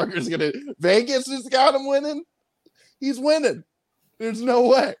 this motherfucker's going to... Vegas has got him winning. He's winning. There's no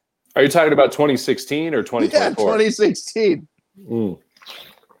way. Are you talking about 2016 or 2024? Yeah, 2016. Oh.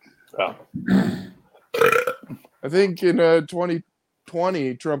 I think in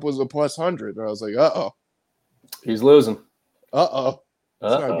 2020, Trump was a plus 100. And I was like, uh-oh. He's losing. Uh-oh.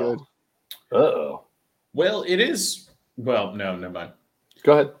 That's not good. Uh-oh. Well, it is... Well, no, never mind.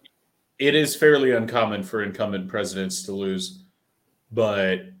 Go ahead. It is fairly uncommon for incumbent presidents to lose,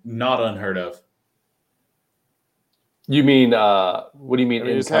 but not unheard of. You mean what do you mean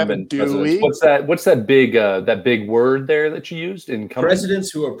incumbent presidents? What's that big word there that you used? Incumbent? Presidents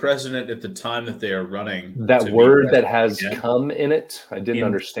who are president at the time that they are running. That word that has come in it? I didn't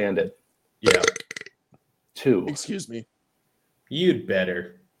understand it. Yeah. Two. Excuse me. You'd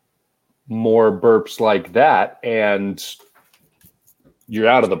better. More burps like that, and you're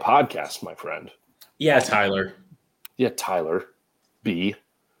out of the podcast, my friend. Yeah, Tyler. Yeah, Tyler. B.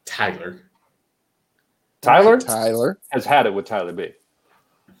 Tyler has had it with Tyler B.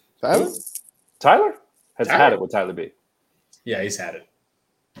 Tyler has had it with Tyler B. Yeah, he's had it.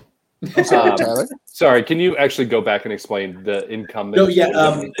 I'm sorry, Tyler. Sorry, can you actually go back and explain the incumbent? No,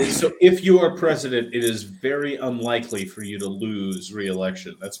 yeah. So if you are president, it is very unlikely for you to lose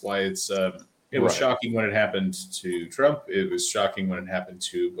re-election. That's why it was shocking when it happened to Trump. It was shocking when it happened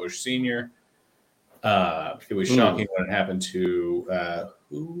to Bush Sr. It was shocking when it happened to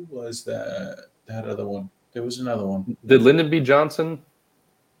who was that other one? There was another one. Did Lyndon B. Johnson?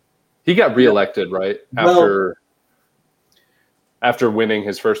 He got reelected, right? After winning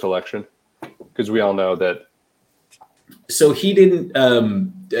his first election, because we all know that. So he didn't.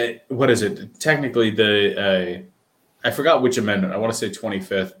 What is it? Technically, I forgot which amendment. I want to say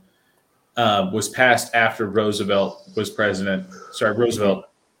 25th was passed after Roosevelt was president. Sorry, Roosevelt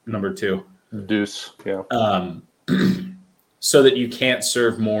number 2. Deuce, yeah. So that you can't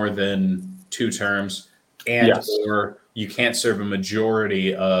serve more than 2 terms, and Yes. or you can't serve a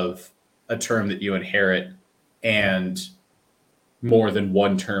majority of a term that you inherit and more than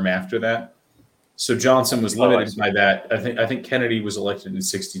 1 term after that. So Johnson was limited by that. I think Kennedy was elected in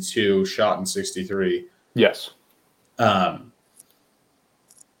 62, shot in 63. Yes. Or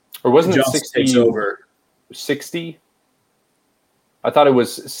wasn't Johnson it 60? Takes over 60? I thought it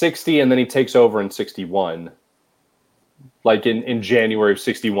was 60, and then he takes over in 61. Like in January of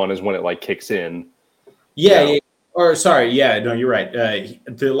 61 is when it like kicks in. Yeah. Or sorry, no, you're right.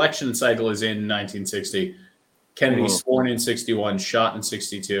 The election cycle is in 1960. Kennedy sworn in 61, shot in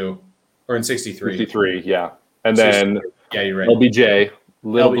 62, or in 63. 63, yeah. And then you're right. LBJ,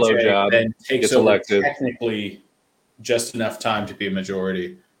 little blowjob, then takes gets over elected. technically just enough time to be a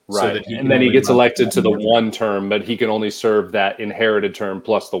majority. Right. So that and then he gets elected to the 1 term, but he can only serve that inherited term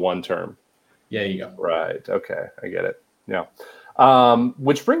plus the 1 term. Yeah, you go. Right. Okay. I get it. Yeah.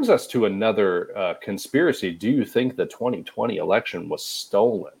 Which brings us to another conspiracy. Do you think the 2020 election was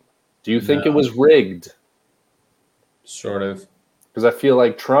stolen? Do you think it was rigged? Sort of. Because I feel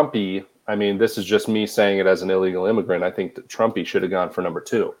like Trumpy, I mean, this is just me saying it as an illegal immigrant. I think that Trumpy should have gone for number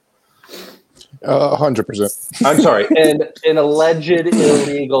 2. 100%. I'm sorry. And an alleged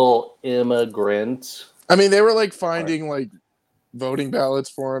illegal immigrant. I mean, they were like finding like voting ballots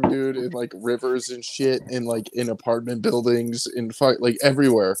for him, dude, in like rivers and shit, in like in apartment buildings, in like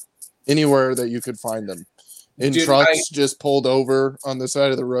everywhere, anywhere that you could find them. In trucks just pulled over on the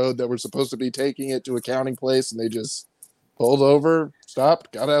side of the road that were supposed to be taking it to a counting place, and they just pulled over,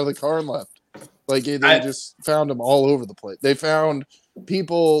 stopped, got out of the car, and left. Like they just found them all over the place. They found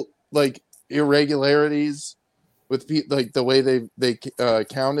people like irregularities with like the way they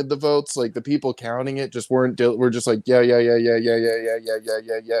counted the votes. Like the people counting it just were just like yeah, and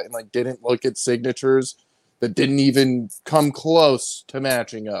like didn't look at signatures that didn't even come close to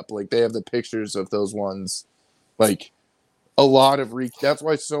matching up. Like they have the pictures of those ones. Like a lot of that's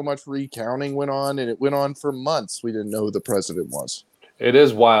why so much recounting went on, and it went on for months. We didn't know who the president was. It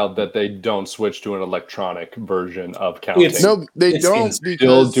is wild that they don't switch to an electronic version of counting. No, they don't.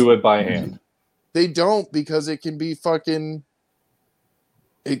 Still do it by hand. They don't, because it can be fucking.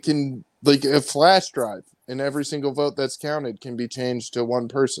 It can, like, a flash drive, and every single vote that's counted can be changed to one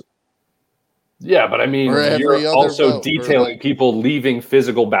person. Yeah, but I mean, you're also detailing people leaving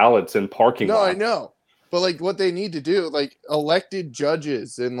physical ballots in parking lots. No, I know. But, like, what they need to do, like, elected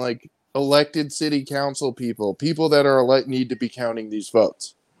judges and, like, elected city council people that are need to be counting these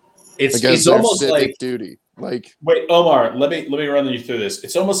votes. It's almost like duty. Like, wait, Omar, let me run you through this.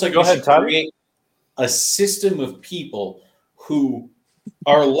 It's almost like Go ahead, Todd. Create a system of people who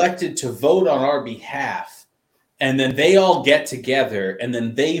are elected to vote on our behalf, and then they all get together and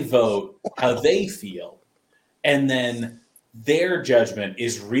then they vote how they feel, and then their judgment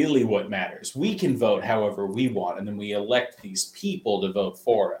is really what matters. We can vote however we want, and then we elect these people to vote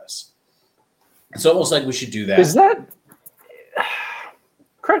for us. It's almost like we should do that. Is that,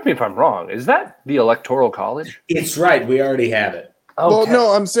 correct me if I'm wrong, is that the Electoral College? It's right. We already have it. Okay. Well,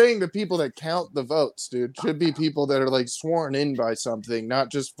 no, I'm saying the people that count the votes, dude, should be people that are like sworn in by something,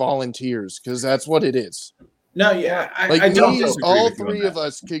 not just volunteers, because that's what it is. No, yeah, I don't. All 3 of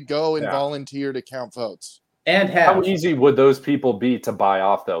us could go and volunteer to count votes. And how easy would those people be to buy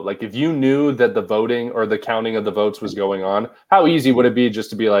off, though? Like, if you knew that the voting or the counting of the votes was going on, how easy would it be just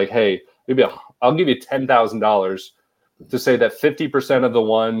to be like, hey, maybe I'll give you $10,000 to say that 50% of the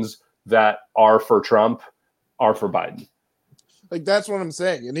ones that are for Trump are for Biden? Like, that's what I'm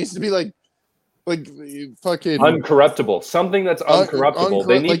saying. It needs to be like fucking uncorruptible. Something that's uncorruptible.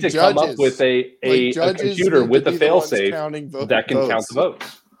 They need to come up with a computer with a failsafe that can count the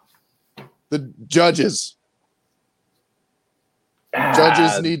votes. The judges.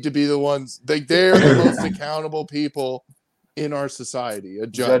 Judges need to be the ones. They're the most accountable people in our society. A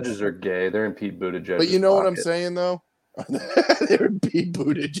judge. Judges are gay. They're in Pete Buttigieg. But you know what I'm saying, though? They're in Pete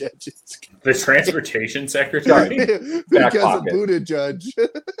Buttigieg. The transportation secretary? Because of Buttigieg.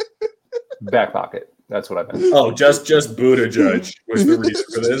 Back pocket. That's what I meant. Oh, just Buttigieg was the reason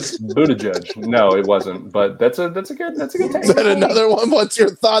for this. Buttigieg. No, it wasn't. But that's a good take. Is that another one? What's your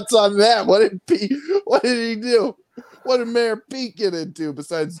thoughts on that? What did he do? What did Mayor Pete get into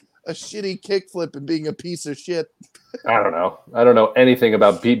besides a shitty kickflip and being a piece of shit? I don't know. I don't know anything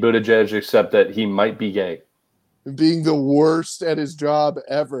about Pete Buttigieg except that he might be gay. Being the worst at his job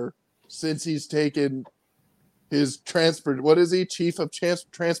ever since he's taken his transport. What is he? Chief of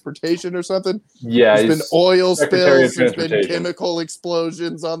transportation or something? Yeah, there's been oil Secretary of spills. There's been chemical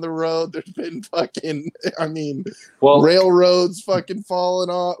explosions on the road. There's been fucking. Railroads fucking falling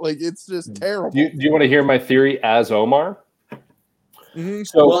off. Like it's just terrible. Do you want to hear my theory as Omar? Mm-hmm.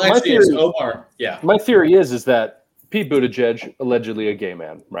 So actually, it's Omar. Yeah. My theory is that Pete Buttigieg, allegedly a gay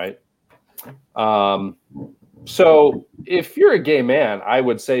man, right? So if you're a gay man, I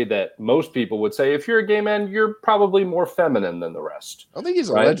would say that most people would say if you're a gay man, you're probably more feminine than the rest. I don't think he's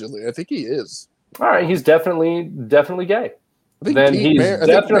allegedly. I think he is. All right, he's definitely gay. I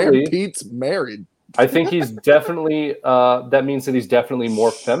think Pete's married. I think he's definitely. That means that he's definitely more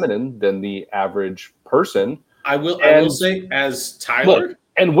feminine than the average person. I will say, as Tyler, look,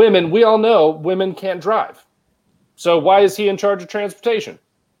 and women, we all know women can't drive. So why is he in charge of transportation?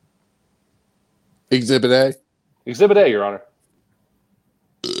 Exhibit A. Exhibit A, Your Honor.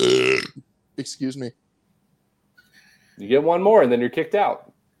 Excuse me. You get one more, and then you're kicked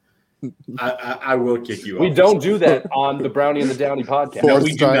out. I will kick you out. We don't do that on the Brownie and the Downie podcast. No,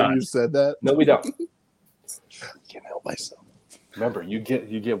 we do not. You said that. No, we don't. I can't help myself. Remember, you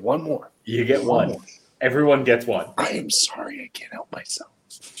get one more. You get one. More. Everyone gets one. I am sorry. I can't help myself.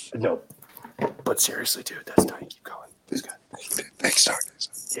 No. But seriously, dude, that's how you keep going. That's good. Thanks, Doc.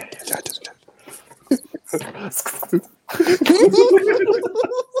 Yeah, that's good.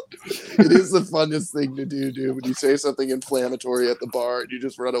 It is the funnest thing to do, dude. When you say something inflammatory at the bar and you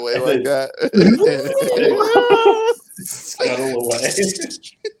just run away like that. Scuttle away.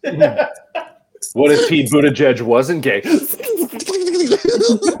 What if Pete Buttigieg wasn't gay?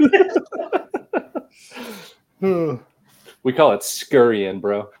 We call it scurrying,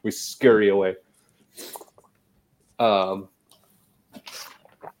 bro. We scurry away. Oh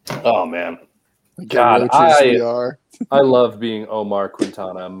man. God, I love being Omar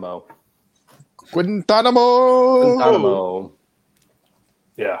Quintanamo. Guantanamo.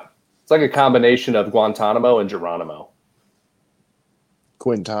 Yeah. It's like a combination of Guantanamo and Geronimo.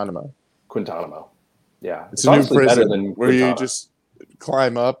 Guantanamo. Yeah. It's a new prison where you just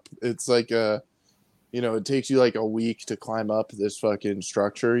climb up. It's like it takes you like a week to climb up this fucking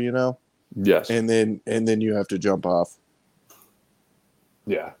structure, you know? Yes. And then you have to jump off.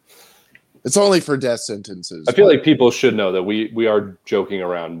 Yeah. It's only for death sentences. I feel like people should know that we are joking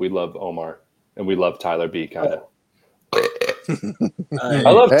around. We love Omar and we love Tyler B. Kind of.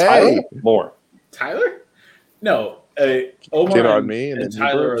 I love Tyler more. Tyler? No. Omar on me and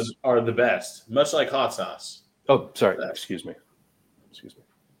Tyler are the best, much like hot sauce. Oh, sorry. Excuse me.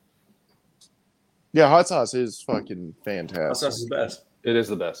 Yeah, hot sauce is fucking fantastic. Hot sauce is the best. It is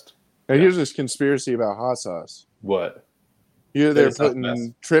the best. Now, here's this conspiracy about hot sauce. What? They're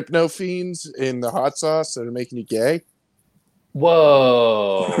putting tryptophans in the hot sauce that are making you gay.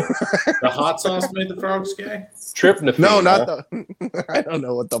 Whoa. The hot sauce made the frogs gay? Tryptophane. No, not the... I don't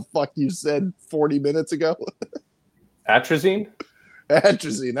know what the fuck you said 40 minutes ago. Atrazine?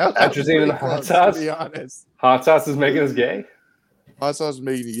 Atrazine. Atrazine in the hot sauce? To be honest. Hot sauce is making us gay? Hot sauce is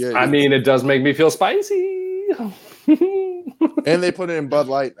making you gay. I mean, it does make me feel spicy. And they put it in Bud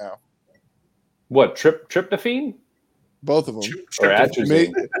Light now. What, tryptophane? Both of them. Or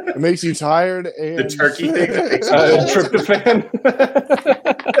atrazine. It makes you tired and... The turkey thing? Tryptophan.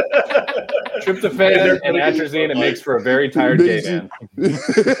 Tryptophan and atrazine, it makes for a very tired gay man.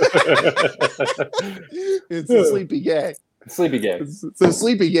 It's a sleepy gay. Sleepy gay. It's a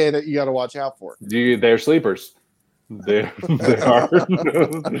sleepy gay that you got to watch out for. They're sleepers. They are.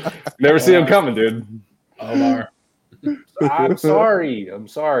 Never see them coming, dude. Omar. I'm sorry.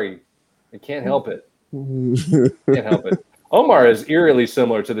 I can't help it. Can't help it. Omar is eerily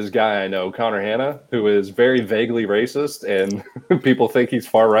similar to this guy I know, Connor Hanna, who is very vaguely racist, and people think he's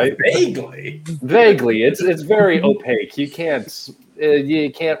far right. Vaguely. It's very opaque. You can't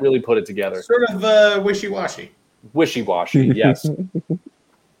really put it together. Sort of wishy-washy. Wishy-washy, yes.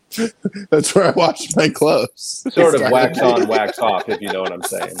 That's where I wash my clothes. Sort of wax on, wax off, if you know what I'm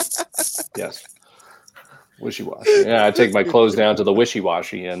saying. Yes. Wishy-washy. Yeah, I take my clothes down to the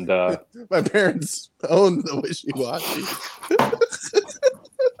wishy-washy, and my parents own the wishy-washy.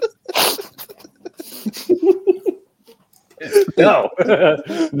 No.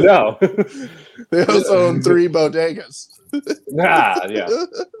 They also own 3 bodegas. Yeah.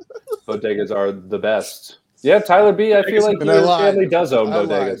 Bodegas are the best. Yeah, Tyler B., I feel like your family does own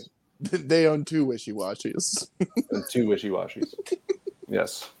bodegas. They own 2 wishy-washies. 2 wishy-washies.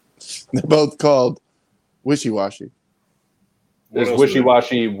 Yes. They're both called wishy-washy. There's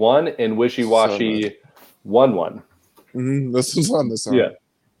wishy-washy 1 and wishy-washy 1-1. This is on the song. Yeah.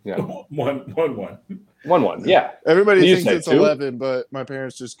 1-1. 1-1. Yeah. Everybody You thinks said it's 2? 11, but my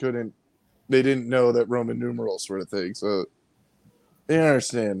parents just couldn't they didn't know that Roman numerals were a thing, so they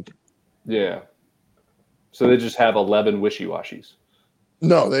understand. Yeah. So they just have 11 wishy-washies.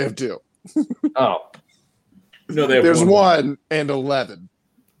 No, they have 2. Oh. No, they have There's 1 1 and 11.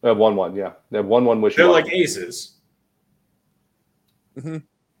 They have 1-1, yeah. They have 1-1 wishy-washy. They're like aces. Mm-hmm.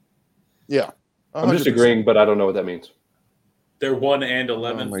 Yeah. 100%. I'm just agreeing, but I don't know what that means. They're 1 and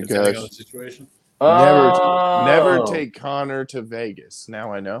 11, Oh my depending gosh. on the situation. Never take Connor to Vegas.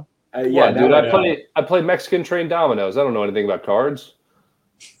 Now I know. Yeah, dude, I play Mexican train dominoes. I don't know anything about cards.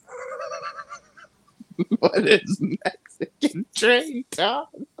 What is Mexican train, Tom?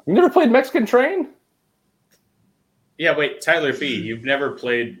 You never played Mexican train? Yeah, wait, Tyler B., you've never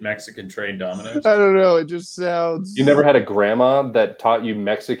played Mexican train dominoes? I don't know. It just sounds. You never had a grandma that taught you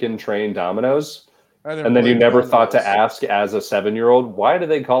Mexican train dominoes? And then you never thought to ask as a 7-year-old, why do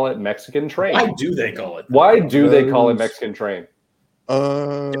they call it Mexican train? Why do they call it? Why do they call it Mexican train?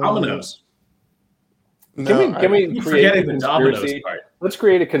 Dominoes. No, Can we create a the dominoes conspiracy? part. Let's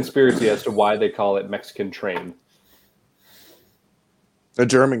create a conspiracy as to why they call it Mexican train. a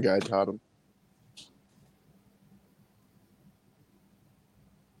German guy taught him.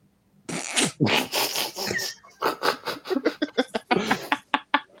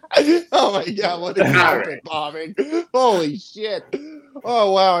 Oh my god, what a carpet bombing. Holy shit.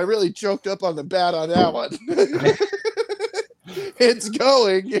 Oh wow, I really choked up on the bat on that one. It's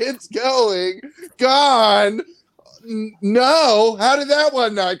going. Gone. No. How did that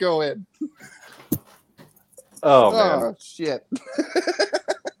one not go in? Oh man. Oh shit.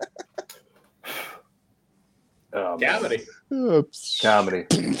 Comedy. Oops. Comedy.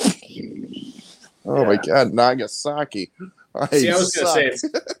 Oh my god, Nagasaki. See, I was gonna say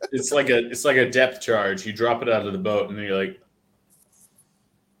it's like a depth charge. You drop it out of the boat, and then you're like,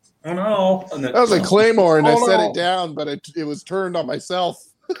 "Oh no!" And then, that was a claymore, and I set no. it down, but it was turned on myself.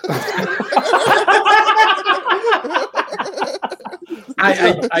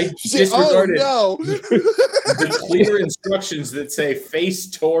 I disregarded Oh, no. the clear instructions that say "face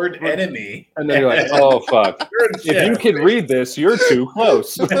toward enemy," And then you're like, oh fuck. If you can read this, you're too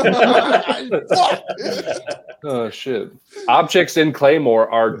close. Oh shit. Objects in Claymore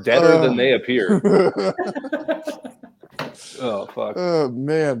are deader than they appear. Oh fuck. Oh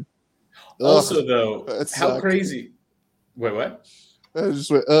man. Also, though, that how sucked. crazy? Wait, what? I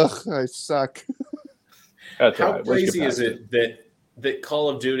just went, ugh, I suck. That's all How right. Let's get crazy past is it that Call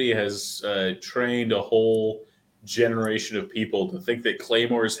of Duty has trained a whole generation of people to think that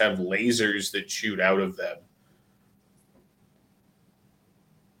claymores have lasers that shoot out of them?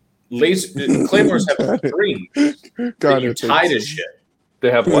 Claymores have strings that you tie to shit.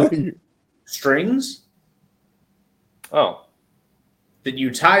 They have what? Strings Oh. that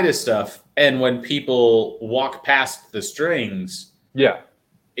you tie to stuff, and when people walk past the strings, Yeah.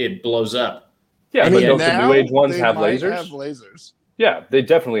 it blows up. Yeah, I but mean, don't the now new age ones they have might lasers? have lasers. Yeah, they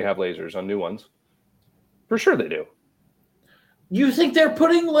definitely have lasers on new ones. For sure they do. You think they're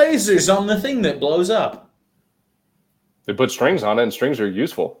putting lasers on the thing that blows up? They put strings on it, and strings are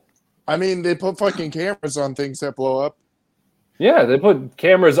useful. I mean, they put fucking cameras on things that blow up. Yeah, they put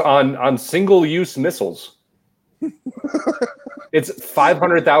cameras on single-use missiles. It's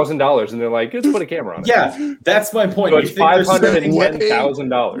 $500,000, and they're like, let's put a camera on it. Yeah, that's my point. So You it's think they're spending-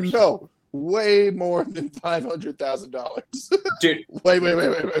 $510,000. No, way more than $500,000. Dude, Wait,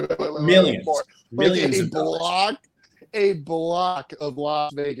 millions. more. Millions Like of dollars. a block of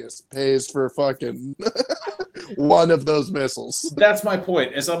Las Vegas pays for fucking one of those missiles. That's my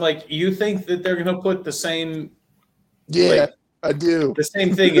point. Is I'm like, you think that they're gonna put the same Yeah, I do. the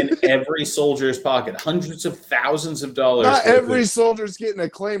same thing in every soldier's pocket, hundreds of thousands of dollars. Not every soldier's getting a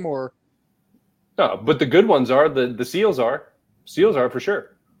claymore. No, but the good ones are the SEALs are. SEALs are for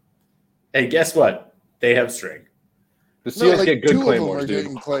sure. Hey, guess what? They have string. The SEALs get good two claymores, of them are dude.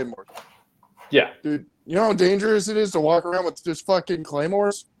 getting claymore. Yeah. Dude, you know how dangerous it is to walk around with just fucking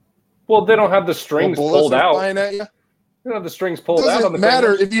claymores? Well, they don't have the strings While bullets pulled are out. flying at you? They don't have the strings pulled out on the Doesn't matter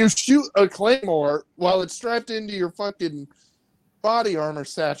claymores. if you shoot a claymore while it's strapped into your fucking body armor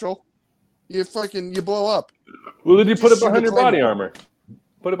satchel. You blow up. Well, then you put it Just shoot behind a your body claymore. armor.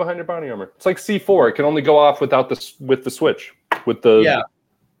 Put it behind your body armor. It's like C4. It can only go off without with the switch, with the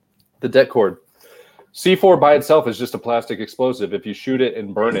det cord. C4 by itself is just a plastic explosive. If you shoot it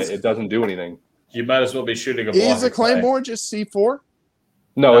and burn it, it doesn't do anything. You might as well be shooting a Is a block claymore just C4?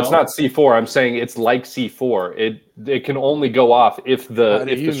 No, No. it's not C4. I'm saying it's like C4. It can only go off if How the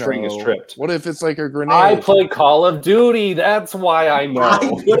do you string is know? tripped. What if it's like a grenade? I play Call of Duty. That's why I know. I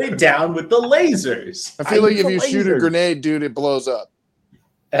put it down with the lasers. I feel like use if a you shoot a laser. grenade, dude, it blows up.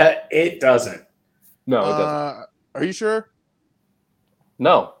 It doesn't. No, it doesn't. Are you sure?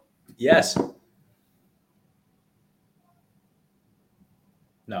 No. Yes.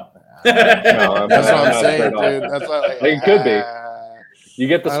 No. No, That's what I'm not saying, afraid dude. of. That's what, like, It could be. You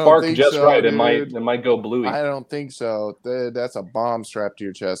get the I don't spark think just so, right. dude. It might go bluey. I don't think so. That's a bomb strapped to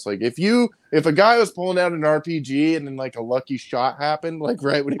your chest. Like if a guy was pulling out an RPG and then like a lucky shot happened, like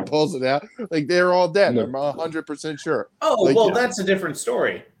right when he pulls it out, like they're all dead. No. I'm 100% sure. Oh, Like, well, that's a different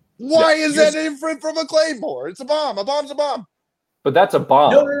story. Why is that different from a claymore? It's a bomb. A bomb's a bomb. But that's a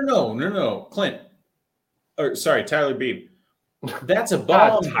bomb. No. Clint. Or sorry, Tyler Beebe. That's a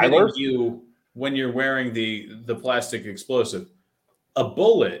bomb hitting you when you're wearing the plastic explosive. A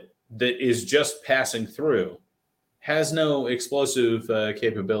bullet that is just passing through has no explosive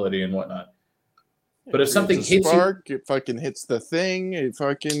capability and whatnot. But if something hits spark, it fucking hits the thing. It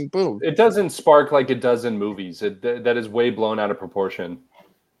fucking boom. It doesn't spark like it does in movies. That is way blown out of proportion.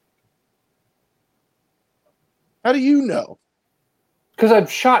 How do you know? Because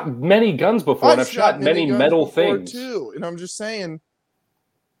I've shot many guns before, and I've shot many metal things too. And I'm just saying,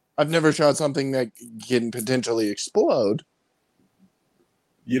 I've never shot something that can potentially explode.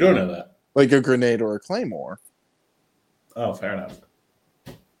 You don't know that. Like a grenade or a claymore. Oh, fair enough.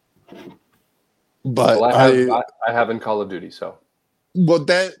 But well, I have in Call of Duty, so. Well,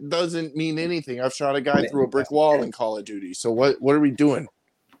 that doesn't mean anything. I've shot a guy through a brick wall in Call of Duty. So what are we doing?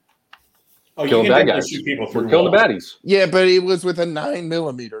 Oh, killing bad guys. Shoot people through We're killing the baddies. Yeah, but it was with a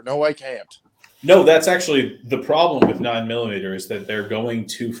 9mm. No, I can't. No, that's actually the problem with 9mm is that they're going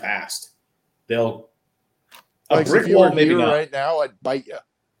too fast. They'll like brick if you wall were maybe here not. Right now, I'd bite you.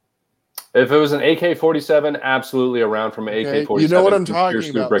 If it was an AK-47, absolutely a round from an AK-47. You know what I'm talking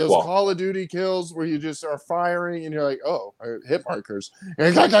about? Brick Those wall. Call of Duty kills where you just are firing and you're like, oh, hit markers.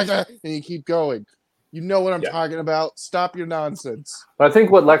 And you keep going. You know what I'm talking about. Stop your nonsense. I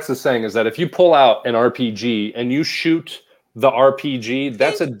think what Lex is saying is that if you pull out an RPG and you shoot the RPG,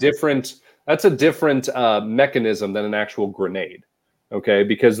 that's a different mechanism than an actual grenade. Okay?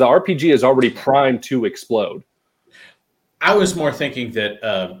 Because the RPG is already primed to explode. I was more thinking that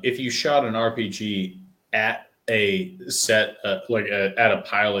if you shot an RPG at a set, at a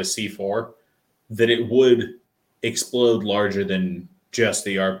pile of C4, that it would explode larger than just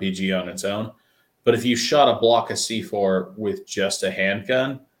the RPG on its own. But if you shot a block of C4 with just a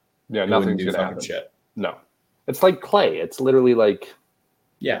handgun, nothing's going to happen. Shit. No. It's like clay. It's literally like...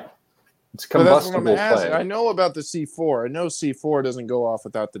 Yeah. It's combustible clay. I know about the C4. I know C4 doesn't go off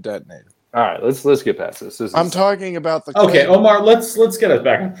without the detonator. All right, let's get past this. I'm talking about the... Okay, Omar, let's get us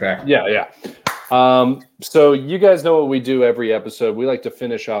back on track. Yeah. So you guys know what we do every episode. We like to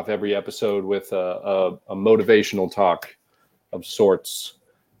finish off every episode with a motivational talk of sorts.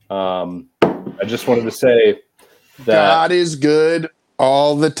 I just wanted to say that God is good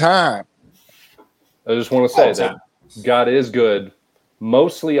all the time. I just want to say that God is good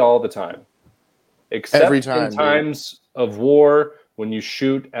mostly all the time. Except every time, in times of war when you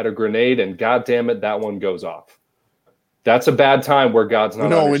shoot at a grenade and God damn it, that one goes off. That's a bad time where God's not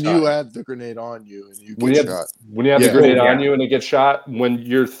on your when side. you add the grenade on you and you get shot. When you have the grenade on you and it gets shot, when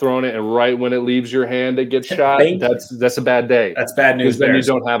you're throwing it and right when it leaves your hand, it gets shot, that's a bad day. That's bad news. Because then you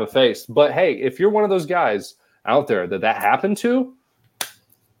don't have a face. But hey, if you're one of those guys out there that happened to,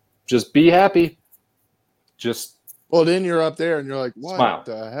 just be happy. Well, then you're up there and you're like, what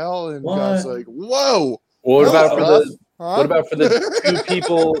the hell? And God's like, whoa. What about for the 2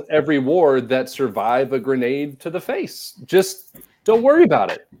 people every war that survive a grenade to the face? Just don't worry about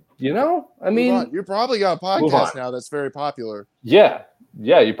it. You know? I mean, you probably got a podcast now that's very popular. Yeah.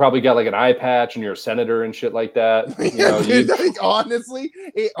 You probably got like an eye patch and you're a senator and shit like that. Honestly,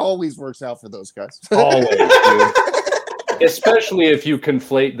 it always works out for those guys. Always, dude. Especially if you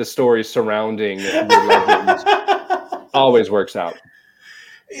conflate the stories surrounding your legends. Always works out.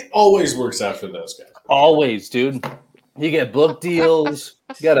 It always works out for those guys. Always, dude. You get book deals.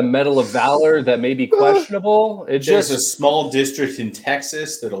 You got a Medal of Valor that may be questionable. There's a small district in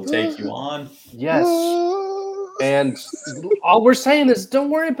Texas that'll take you on. Yes. And all we're saying is don't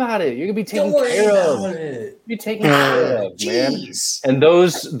worry about it. You're going to be taken care of. Be taken care of, man. And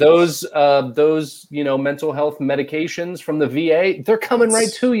those mental health medications from the VA, they're coming right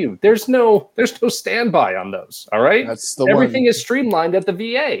to you. There's no standby on those, all right? Everything is streamlined at the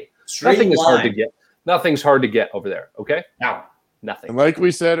VA. Nothing is hard to get. Nothing's hard to get over there, okay? No, nothing. And like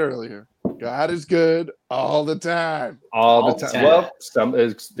we said earlier, God is good all the time. All the time. Well,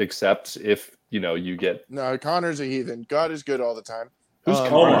 except if, you get... No, Connor's a heathen. God is good all the time. Who's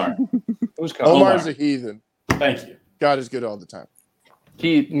Omar? Who's Connor? Omar's a heathen. Thank you. God is good all the time.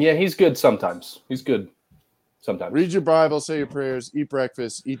 He's good sometimes. He's good sometimes. Read your Bible, say your prayers, eat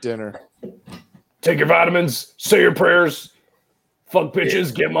breakfast, eat dinner. Take your vitamins, say your prayers. Fuck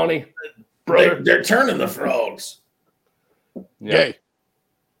bitches, get money, brother. They're turning the frogs. Yay.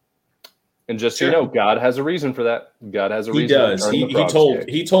 And just so you know, God has a reason for that. God has a reason. He does.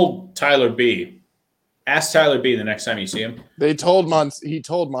 He told Tyler B. Ask Tyler B. the next time you see him. He told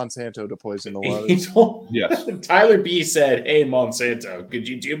Monsanto to poison the water. Yes. Tyler B. said, "Hey Monsanto, could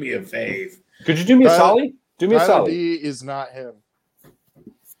you do me a fave? Could you do me a solly? Do me a Tyler solly. B. is not him.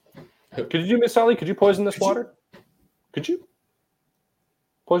 Could you do me a solly? Could you poison this water? Could you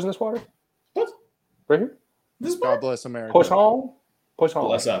poison this water? What? Right here. God bless America. Poison.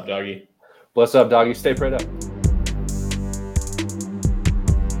 Bless up, doggy. Bless up, doggy. Stay prayed up.